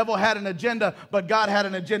 The devil had an agenda, but God had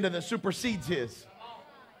an agenda that supersedes his.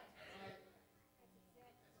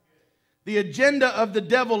 The agenda of the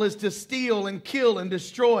devil is to steal and kill and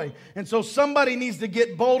destroy. And so somebody needs to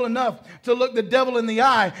get bold enough to look the devil in the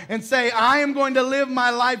eye and say, I am going to live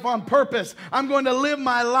my life on purpose. I'm going to live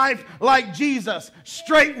my life like Jesus.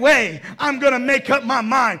 Straightway, I'm going to make up my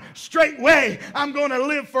mind. Straightway, I'm going to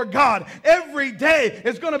live for God. Every day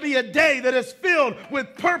is going to be a day that is filled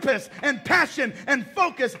with purpose and passion and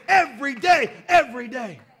focus. Every day, every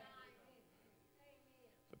day.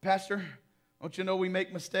 But Pastor, don't you know we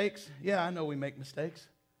make mistakes? Yeah, I know we make mistakes.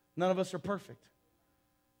 None of us are perfect.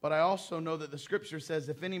 But I also know that the Scripture says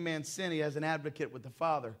if any man sin, he has an advocate with the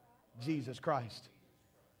Father, Jesus Christ.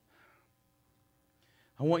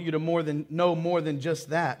 I want you to know more than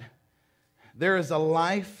just that. There is a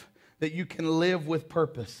life that you can live with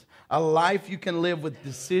purpose. A life you can live with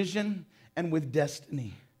decision and with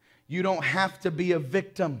destiny. You don't have to be a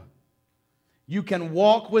victim. You can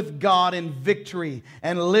walk with God in victory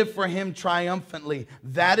and live for Him triumphantly.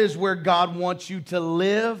 That is where God wants you to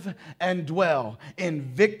live and dwell, in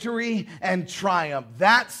victory and triumph.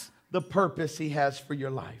 That's the purpose He has for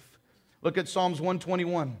your life. Look at Psalms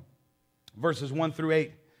 121, verses 1 through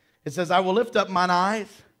 8. It says, I will lift up mine eyes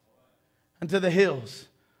unto the hills,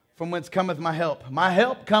 from whence cometh my help. My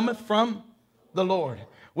help cometh from the Lord,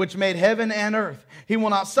 which made heaven and earth. He will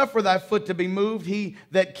not suffer thy foot to be moved. He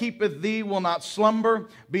that keepeth thee will not slumber.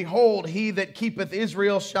 Behold, he that keepeth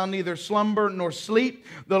Israel shall neither slumber nor sleep.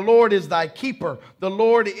 The Lord is thy keeper. The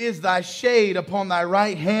Lord is thy shade upon thy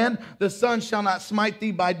right hand. The sun shall not smite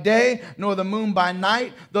thee by day, nor the moon by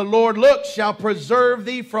night. The Lord, look, shall preserve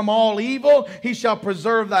thee from all evil. He shall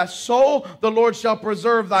preserve thy soul. The Lord shall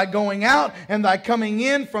preserve thy going out and thy coming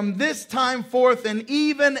in from this time forth and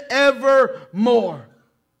even evermore.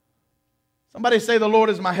 Somebody say, the Lord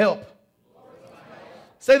is my help.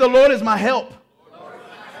 Say, the Lord is my help.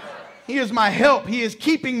 He is my help. He is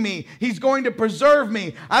keeping me. He's going to preserve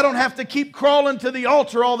me. I don't have to keep crawling to the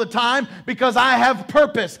altar all the time because I have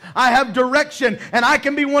purpose. I have direction. And I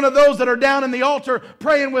can be one of those that are down in the altar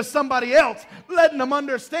praying with somebody else, letting them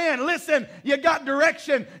understand. Listen, you got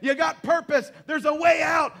direction. You got purpose. There's a way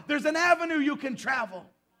out. There's an avenue you can travel.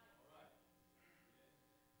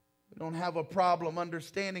 Don't have a problem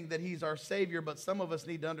understanding that He's our Savior, but some of us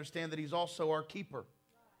need to understand that He's also our keeper.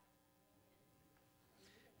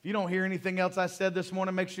 If you don't hear anything else I said this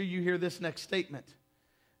morning, make sure you hear this next statement.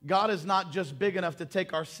 God is not just big enough to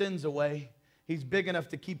take our sins away. He's big enough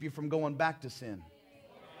to keep you from going back to sin.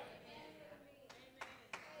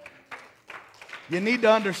 You need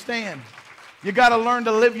to understand. You got to learn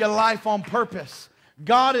to live your life on purpose.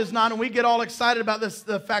 God is not, and we get all excited about this,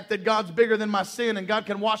 the fact that God's bigger than my sin and God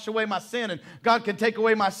can wash away my sin and God can take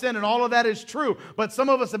away my sin, and all of that is true. But some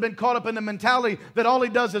of us have been caught up in the mentality that all He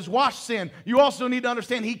does is wash sin. You also need to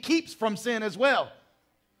understand He keeps from sin as well.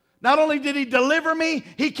 Not only did He deliver me,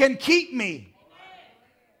 He can keep me.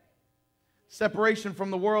 Separation from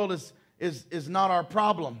the world is not our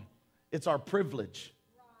problem. It's our privilege.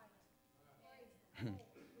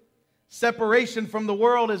 Separation from the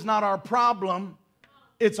world is not our problem.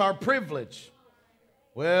 It's our privilege.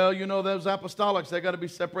 Well, you know, those apostolics, they got to be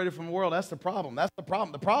separated from the world. That's the problem. That's the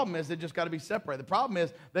problem. The problem is they just got to be separated. The problem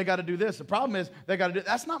is they got to do this. The problem is they got to do.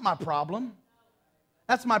 That's not my problem.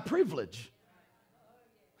 That's my privilege.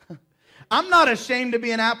 I'm not ashamed to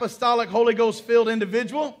be an apostolic, Holy Ghost-filled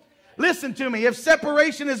individual. Listen to me. If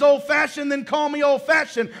separation is old-fashioned, then call me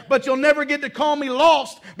old-fashioned. But you'll never get to call me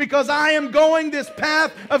lost, because I am going this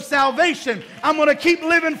path of salvation. I'm going to keep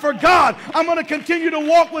living for God. I'm going to continue to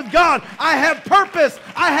walk with God. I have purpose.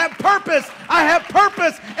 I have purpose. I have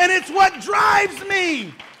purpose. And it's what drives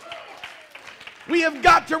me. We have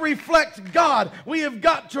got to reflect God. We have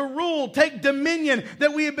got to rule, take dominion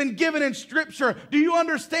that we have been given in Scripture. Do you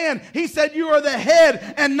understand? He said you are the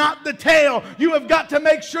head and not the tail. You have got to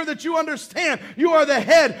make sure that you understand you are the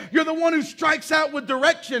head. You're the one who strikes out with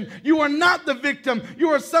direction. You are not the victim. You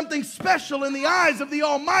are something special in the eyes of the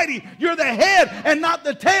Almighty. You're the head and not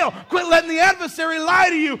the tail. Quit letting the adversary lie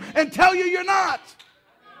to you and tell you you're not.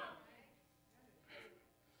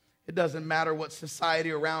 It doesn't matter what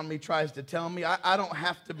society around me tries to tell me. I don't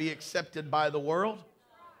have to be accepted by the world.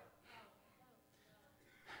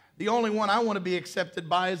 The only one I want to be accepted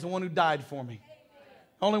by is the one who died for me.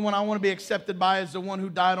 The only one I want to be accepted by is the one who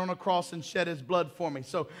died on a cross and shed his blood for me.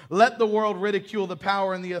 So let the world ridicule the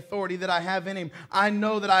power and the authority that I have in him. I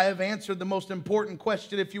know that I have answered the most important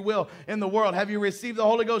question, if you will, in the world. Have you received the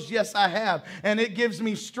Holy Ghost? Yes, I have. And it gives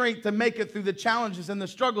me strength to make it through the challenges and the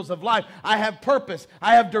struggles of life. I have purpose.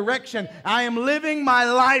 I have direction. I am living my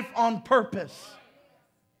life on purpose.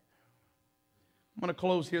 I'm going to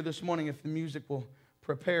close here this morning if the music will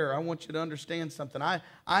prepare. I want you to understand something. I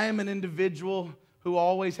am an individual who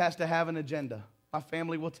always has to have an agenda. My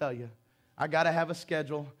family will tell you. I got to have a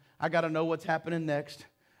schedule. I got to know what's happening next.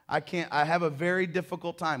 I have a very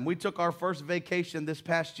difficult time. We took our first vacation this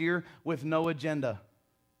past year with no agenda.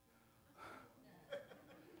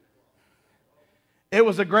 It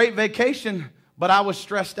was a great vacation, but I was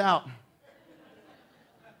stressed out.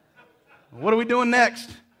 What are we doing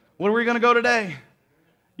next? Where are we going to go today?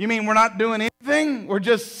 You mean we're not doing anything? We're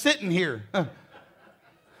just sitting here.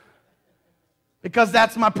 Because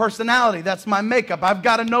that's my personality. That's my makeup. I've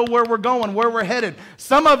got to know where we're going, where we're headed.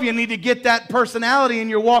 Some of you need to get that personality in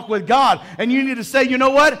your walk with God. And you need to say, you know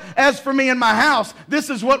what? As for me and my house, this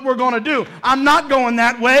is what we're going to do. I'm not going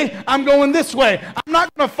that way. I'm going this way. I'm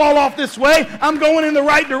not going to fall off this way. I'm going in the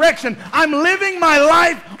right direction. I'm living my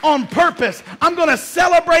life on purpose. I'm going to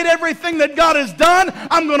celebrate everything that God has done.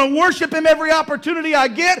 I'm going to worship Him every opportunity I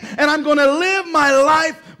get. And I'm going to live my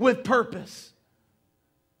life with purpose.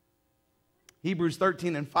 Hebrews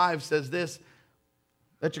 13:5 says this,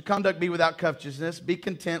 that your conduct be without covetousness, be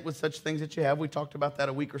content with such things that you have. We talked about that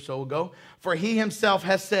a week or so ago. For He Himself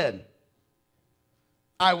has said,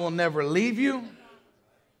 I will never leave you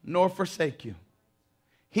nor forsake you.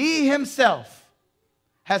 He Himself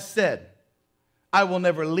has said, I will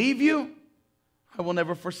never leave you, I will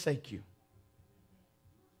never forsake you.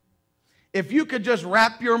 If you could just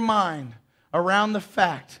wrap your mind around the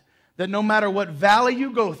fact that no matter what valley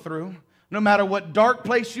you go through, no matter what dark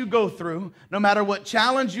place you go through, no matter what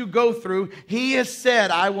challenge you go through, He has said,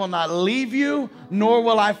 I will not leave you, nor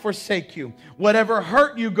will I forsake you. Whatever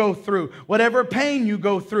hurt you go through, whatever pain you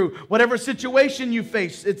go through, whatever situation you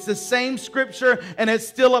face, it's the same scripture and it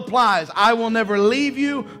still applies. I will never leave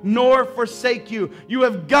you, nor forsake you. You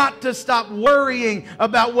have got to stop worrying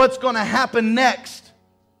about what's going to happen next.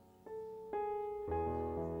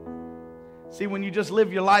 See, when you just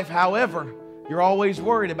live your life however, you're always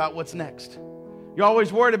worried about what's next. You're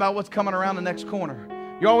always worried about what's coming around the next corner.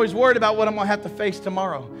 You're always worried about what I'm going to have to face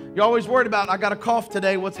tomorrow. You're always worried about, I got a cough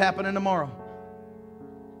today, what's happening tomorrow?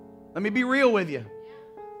 Let me be real with you.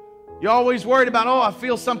 You're always worried about, oh, I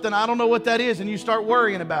feel something, I don't know what that is, and you start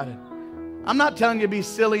worrying about it. I'm not telling you to be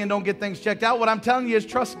silly and don't get things checked out. What I'm telling you is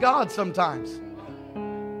trust God sometimes.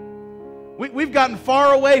 We've gotten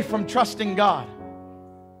far away from trusting God.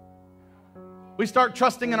 We start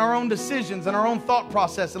trusting in our own decisions and our own thought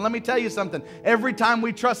process. And let me tell you something. Every time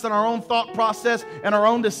we trust in our own thought process and our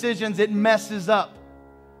own decisions, it messes up.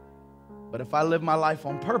 But if I live my life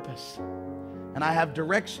on purpose and I have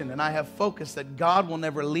direction and I have focus that God will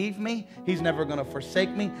never leave me, He's never going to forsake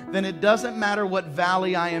me, then it doesn't matter what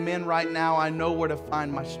valley I am in right now, I know where to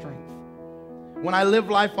find my strength. When I live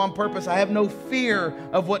life on purpose, I have no fear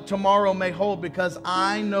of what tomorrow may hold because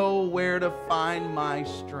I know where to find my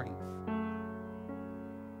strength.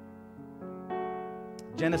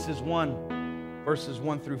 Genesis 1, verses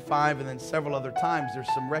 1 through 5, and then several other times,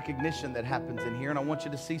 there's some recognition that happens in here. And I want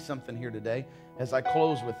you to see something here today as I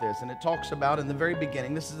close with this. And it talks about in the very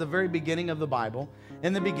beginning, this is the very beginning of the Bible.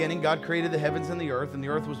 In the beginning, God created the heavens and the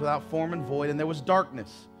earth was without form and void, and there was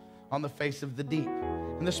darkness on the face of the deep.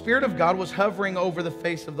 And the Spirit of God was hovering over the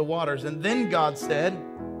face of the waters. And then God said,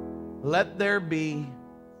 let there be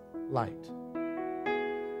light.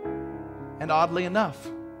 And oddly enough,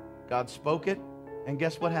 God spoke it. And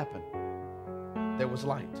guess what happened? There was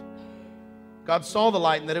light. God saw the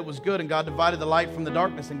light and that it was good, and God divided the light from the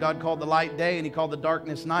darkness, and God called the light day, and He called the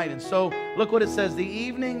darkness night. And so, look what it says, the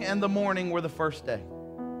evening and the morning were the first day.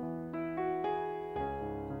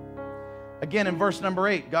 Again, in verse number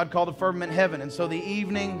 8, God called the firmament heaven, and so the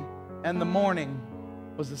evening and the morning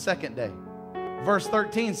was the second day. Verse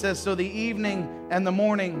 13 says, so the evening and the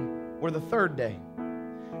morning were the third day.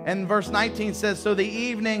 And verse 19 says, so the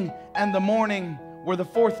evening and the morning were the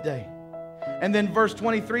fourth day. And then verse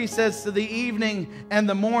 23 says, so the evening and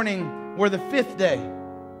the morning were the fifth day.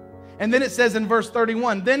 And then it says in verse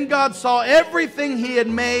 31, then God saw everything he had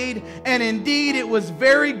made, and indeed it was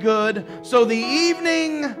very good. So the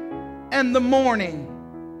evening and the morning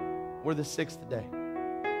were the sixth day.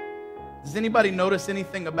 Does anybody notice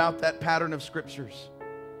anything about that pattern of scriptures?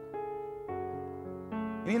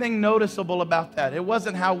 Anything noticeable about that? It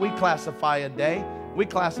wasn't how we classify a day. We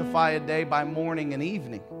classify a day by morning and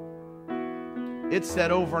evening. It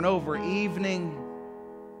said over and over, evening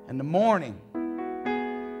and the morning.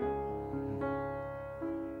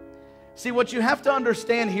 See, what you have to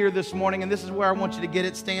understand here this morning, and this is where I want you to get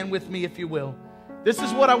it, stand with me if you will. This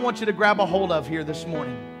is what I want you to grab a hold of here this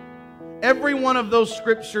morning. Every one of those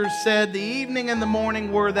scriptures said the evening and the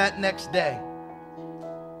morning were that next day.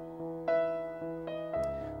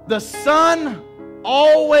 The sun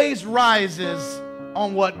always rises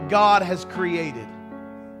on what God has created.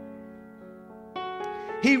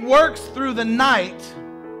 He works through the night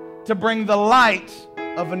to bring the light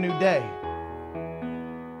of a new day.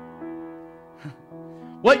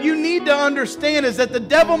 What you need to understand is that the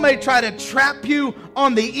devil may try to trap you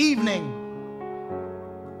on the evening,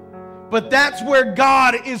 but that's where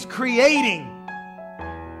God is creating,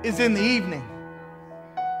 is in the evening.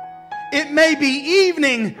 It may be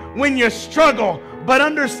evening when you struggle, but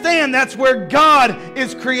understand that's where God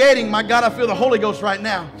is creating. My God, I feel the Holy Ghost right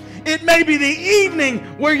now. It may be the evening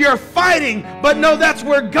where you're fighting, but no, that's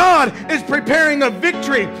where God is preparing a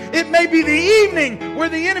victory. It may be the evening where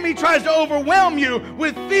the enemy tries to overwhelm you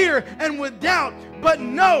with fear and with doubt, but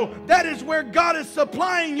no, that is where God is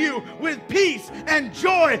supplying you with peace and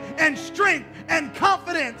joy and strength and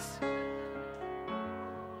confidence.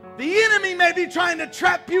 The enemy may be trying to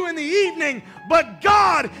trap you in the evening, but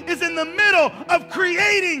God is in the middle of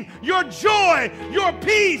creating your joy, your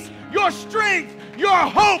peace, your strength, your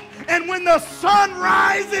hope. And when the sun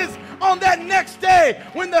rises on that next day,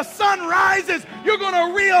 when the sun rises, you're going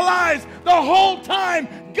to realize the whole time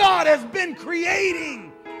God has been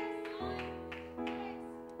creating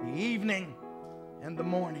the evening and the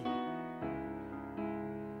morning.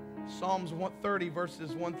 Psalms 130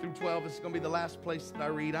 verses 1 through 12. This is going to be the last place that I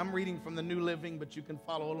read. I'm reading from the New Living, but you can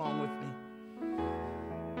follow along with me.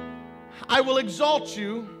 I will exalt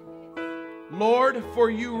you, Lord, for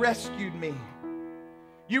you rescued me.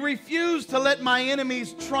 You refused to let my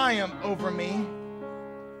enemies triumph over me.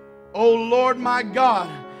 O Lord my God,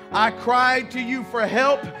 I cried to you for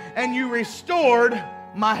help, and you restored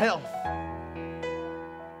my health.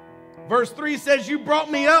 Verse 3 says, you brought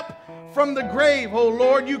me up from the grave, O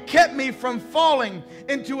Lord. You kept me from falling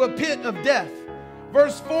into a pit of death.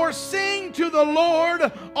 Verse 4, sing to the Lord,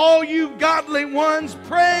 all you godly ones.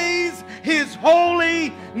 Praise his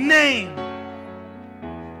holy name.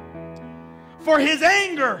 For his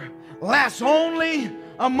anger lasts only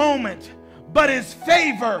a moment, but his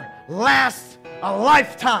favor lasts a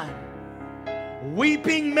lifetime.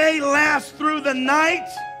 Weeping may last through the night,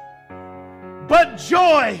 but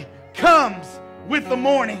joy comes with the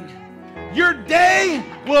morning. Your day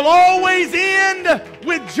will always end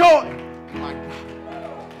with joy. My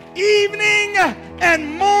God. Evening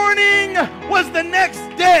and morning was the next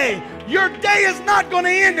day. Your day is not going to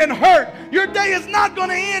end in hurt. Your day is not going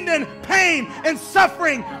to end in pain and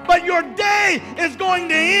suffering. But your day is going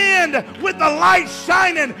to end with the light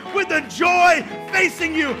shining, with the joy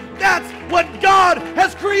facing you. That's what God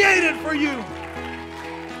has created for you.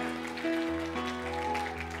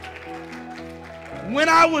 When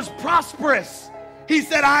I was prosperous, he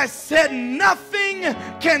said, I said, nothing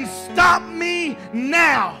can stop me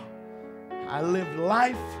now. I lived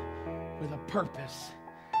life with a purpose.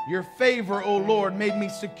 Your favor, O Lord, made me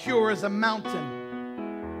secure as a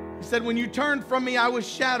mountain. He said, when you turned from me, I was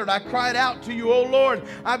shattered. I cried out to you, O Lord.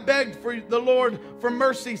 I begged for the Lord for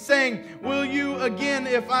mercy, saying, will you again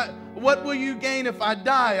what will you gain if I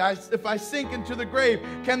die? If I sink into the grave,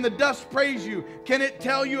 can the dust praise you? Can it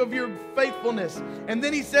tell you of your faithfulness? And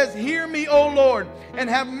then he says, hear me, O Lord, and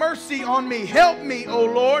have mercy on me. Help me, O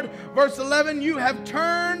Lord. Verse 11, you have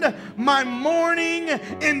turned my mourning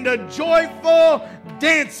into joyful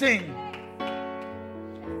dancing.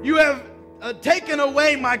 You have taken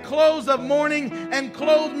away my clothes of mourning and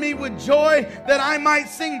clothed me with joy, that I might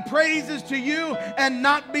sing praises to you and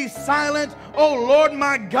not be silent. Oh Lord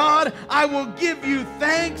my God, I will give you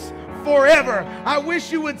thanks forever. I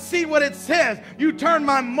wish you would see what it says. You turn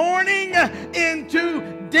my mourning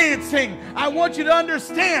into dancing, I want you to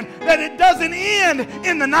understand that it doesn't end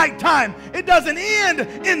in the nighttime. It doesn't end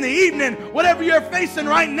in the evening. Whatever you're facing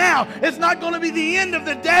right now, it's not going to be the end of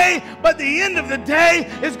the day, but the end of the day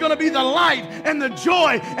is going to be the light and the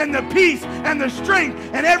joy and the peace and the strength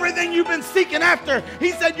and everything you've been seeking after.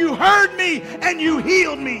 He said, you heard me and you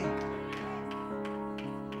healed me.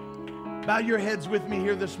 Bow your heads with me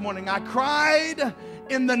here this morning. I cried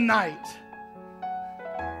in the night.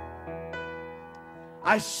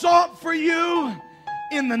 I sought for you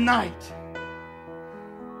in the night.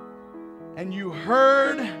 And you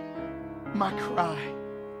heard my cry.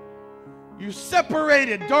 You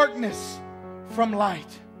separated darkness from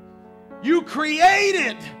light. You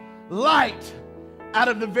created light out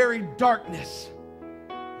of the very darkness.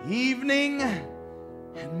 Evening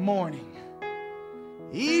and morning.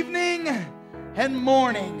 Evening and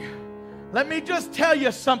morning. Let me just tell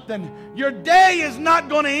you something. Your day is not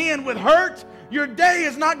going to end with hurt. Your day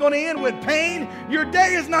is not going to end with pain. Your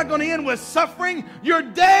day is not going to end with suffering. Your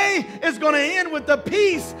day is going to end with the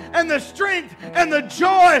peace and the strength and the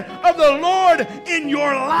joy of the Lord in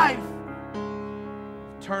your life.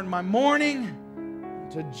 Turn my mourning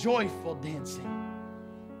into joyful dancing.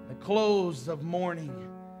 The clothes of mourning,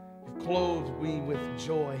 you've clothed me with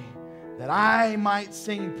joy, that I might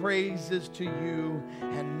sing praises to you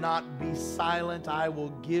and not be silent. I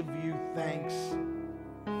will give you thanks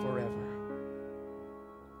forever.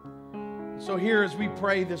 So here as we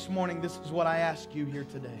pray this morning, this is what I ask you here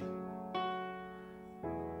today.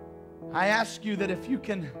 I ask you that if you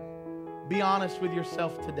can be honest with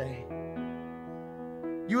yourself today.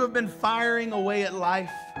 You have been firing away at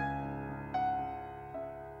life,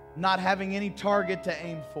 not having any target to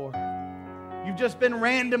aim for. You've just been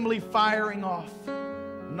randomly firing off.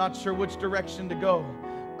 I'm not sure which direction to go.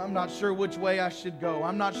 I'm not sure which way I should go.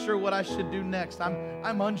 I'm not sure what I should do next.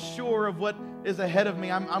 I'm unsure of what is ahead of me.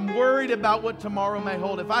 I'm worried about what tomorrow may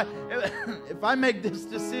hold. If I make this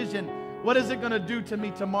decision, what is it going to do to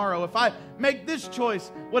me tomorrow? If I make this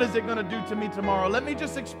choice, what is it going to do to me tomorrow? Let me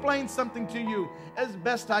just explain something to you as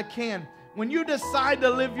best I can. When you decide to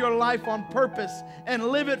live your life on purpose and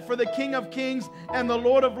live it for the King of Kings and the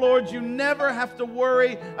Lord of Lords, you never have to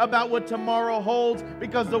worry about what tomorrow holds,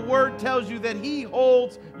 because the Word tells you that He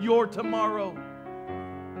holds your tomorrow.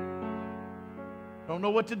 I don't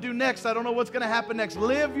know what to do next. I don't know what's going to happen next.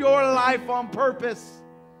 Live your life on purpose.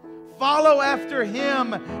 Follow after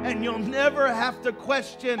Him, and you'll never have to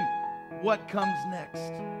question what comes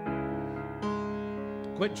next.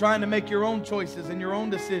 Quit trying to make your own choices and your own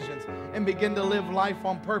decisions and begin to live life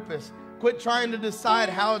on purpose. Quit trying to decide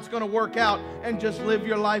how it's going to work out and just live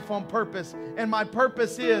your life on purpose. And my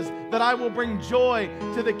purpose is that I will bring joy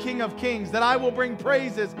to the King of Kings, that I will bring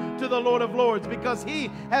praises to the Lord of Lords, because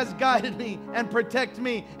He has guided me and protected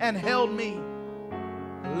me and held me.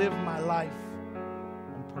 I live my life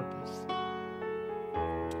on purpose.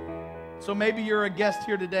 So maybe you're a guest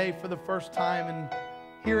here today for the first time and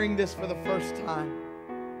hearing this for the first time.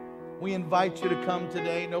 We invite you to come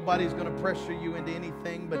today. Nobody's going to pressure you into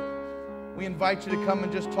anything, but we invite you to come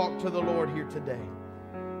and just talk to the Lord here today.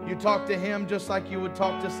 You talk to Him just like you would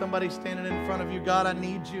talk to somebody standing in front of you. God, I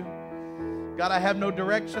need you. God, I have no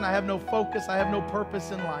direction. I have no focus. I have no purpose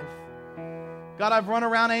in life. God, I've run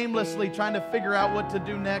around aimlessly trying to figure out what to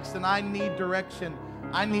do next, and I need direction.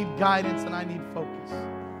 I need guidance, and I need focus.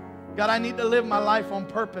 God, I need to live my life on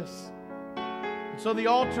purpose. So the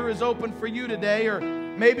altar is open for you today, or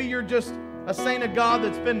maybe you're just a saint of God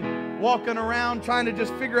that's been walking around trying to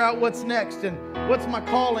just figure out what's next and what's my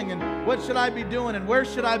calling and what should I be doing and where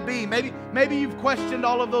should I be. Maybe you've questioned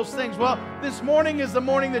all of those things. Well, this morning is the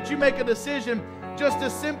morning that you make a decision just to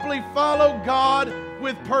simply follow God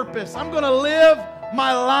with purpose. I'm going to live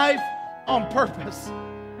my life on purpose.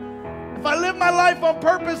 If I live my life on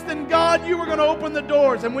purpose, then God, you are going to open the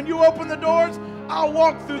doors. And when you open the doors, I'll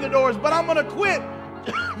walk through the doors. But I'm going to quit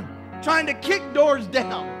trying to kick doors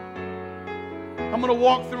down. I'm going to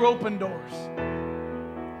walk through open doors.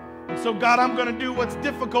 And so, God, I'm going to do what's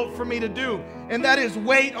difficult for me to do, and that is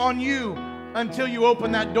wait on you until you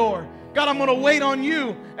open that door. God, I'm going to wait on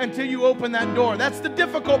you until you open that door. That's the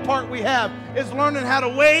difficult part we have, is learning how to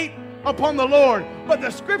wait upon the Lord. But the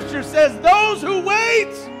Scripture says those who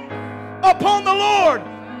wait upon the Lord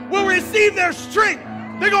will receive their strength.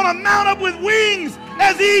 They're going to mount up with wings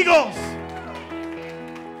as eagles.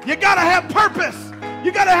 You got to have purpose.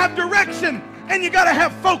 You got to have direction. And you got to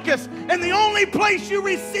have focus. And the only place you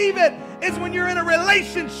receive it is when you're in a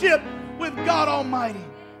relationship with God Almighty.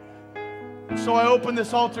 So I open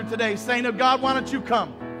this altar today, saying, "Oh God, why don't you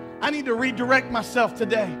come? I need to redirect myself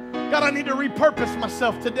today. God, I need to repurpose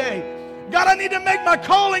myself today. God, I need to make my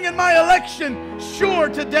calling and my election sure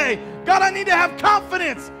today. God, I need to have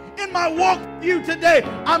confidence in my walk with you today.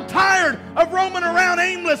 I'm tired of roaming around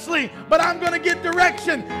aimlessly, but I'm going to get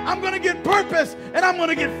direction. I'm going to get purpose, and I'm going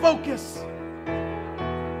to get focus.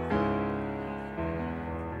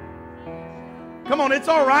 Come on, it's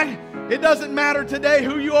all right. It doesn't matter today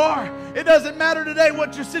who you are. It doesn't matter today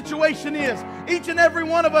what your situation is. Each and every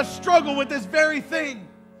one of us struggle with this very thing.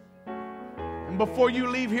 And before you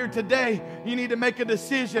leave here today, you need to make a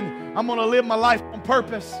decision. I'm going to live my life on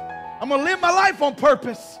purpose. I'm going to live my life on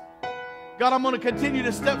purpose. God, I'm going to continue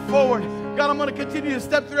to step forward. God, I'm going to continue to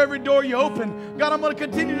step through every door you open. God, I'm going to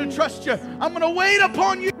continue to trust you. I'm going to wait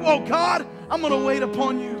upon you, oh God. I'm going to wait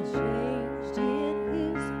upon you.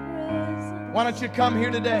 Why don't you come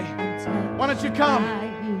here today? Why don't you come?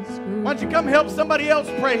 Why don't you come help somebody else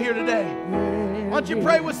pray here today? Why don't you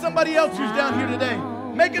pray with somebody else who's down here today?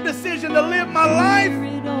 Make a decision to live my life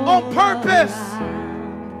on purpose.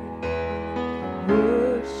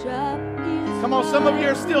 Come on, some of you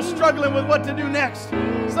are still struggling with what to do next.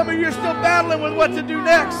 Some of you are still battling with what to do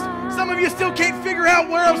next. Some of you still can't figure out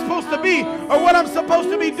where I'm supposed to be or what I'm supposed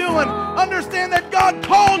to be doing. Understand that God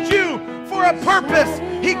called you for a purpose.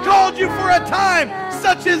 He called you for a time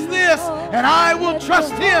such as this. And I will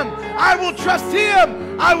trust Him. I will trust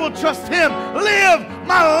Him. I will trust Him. Live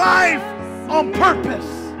my life on purpose.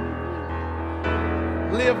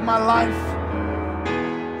 Live my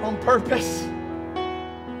life on purpose.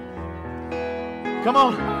 Come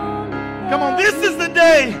on. Come on. This is the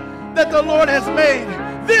day that the Lord has made.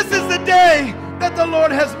 This is the day that the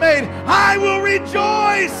Lord has made. I will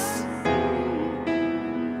rejoice.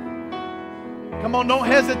 Come on, don't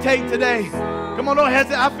hesitate today. Come on, don't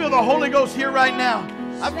hesitate. I feel the Holy Ghost here right now.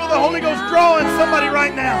 I feel the Holy Ghost drawing somebody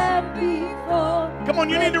right now. Come on,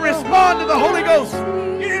 you need to respond to the Holy Ghost.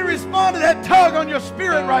 You need to respond to that tug on your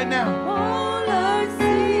spirit right now.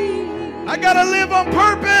 I got to live on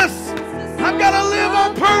purpose. I've got to live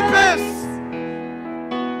on purpose.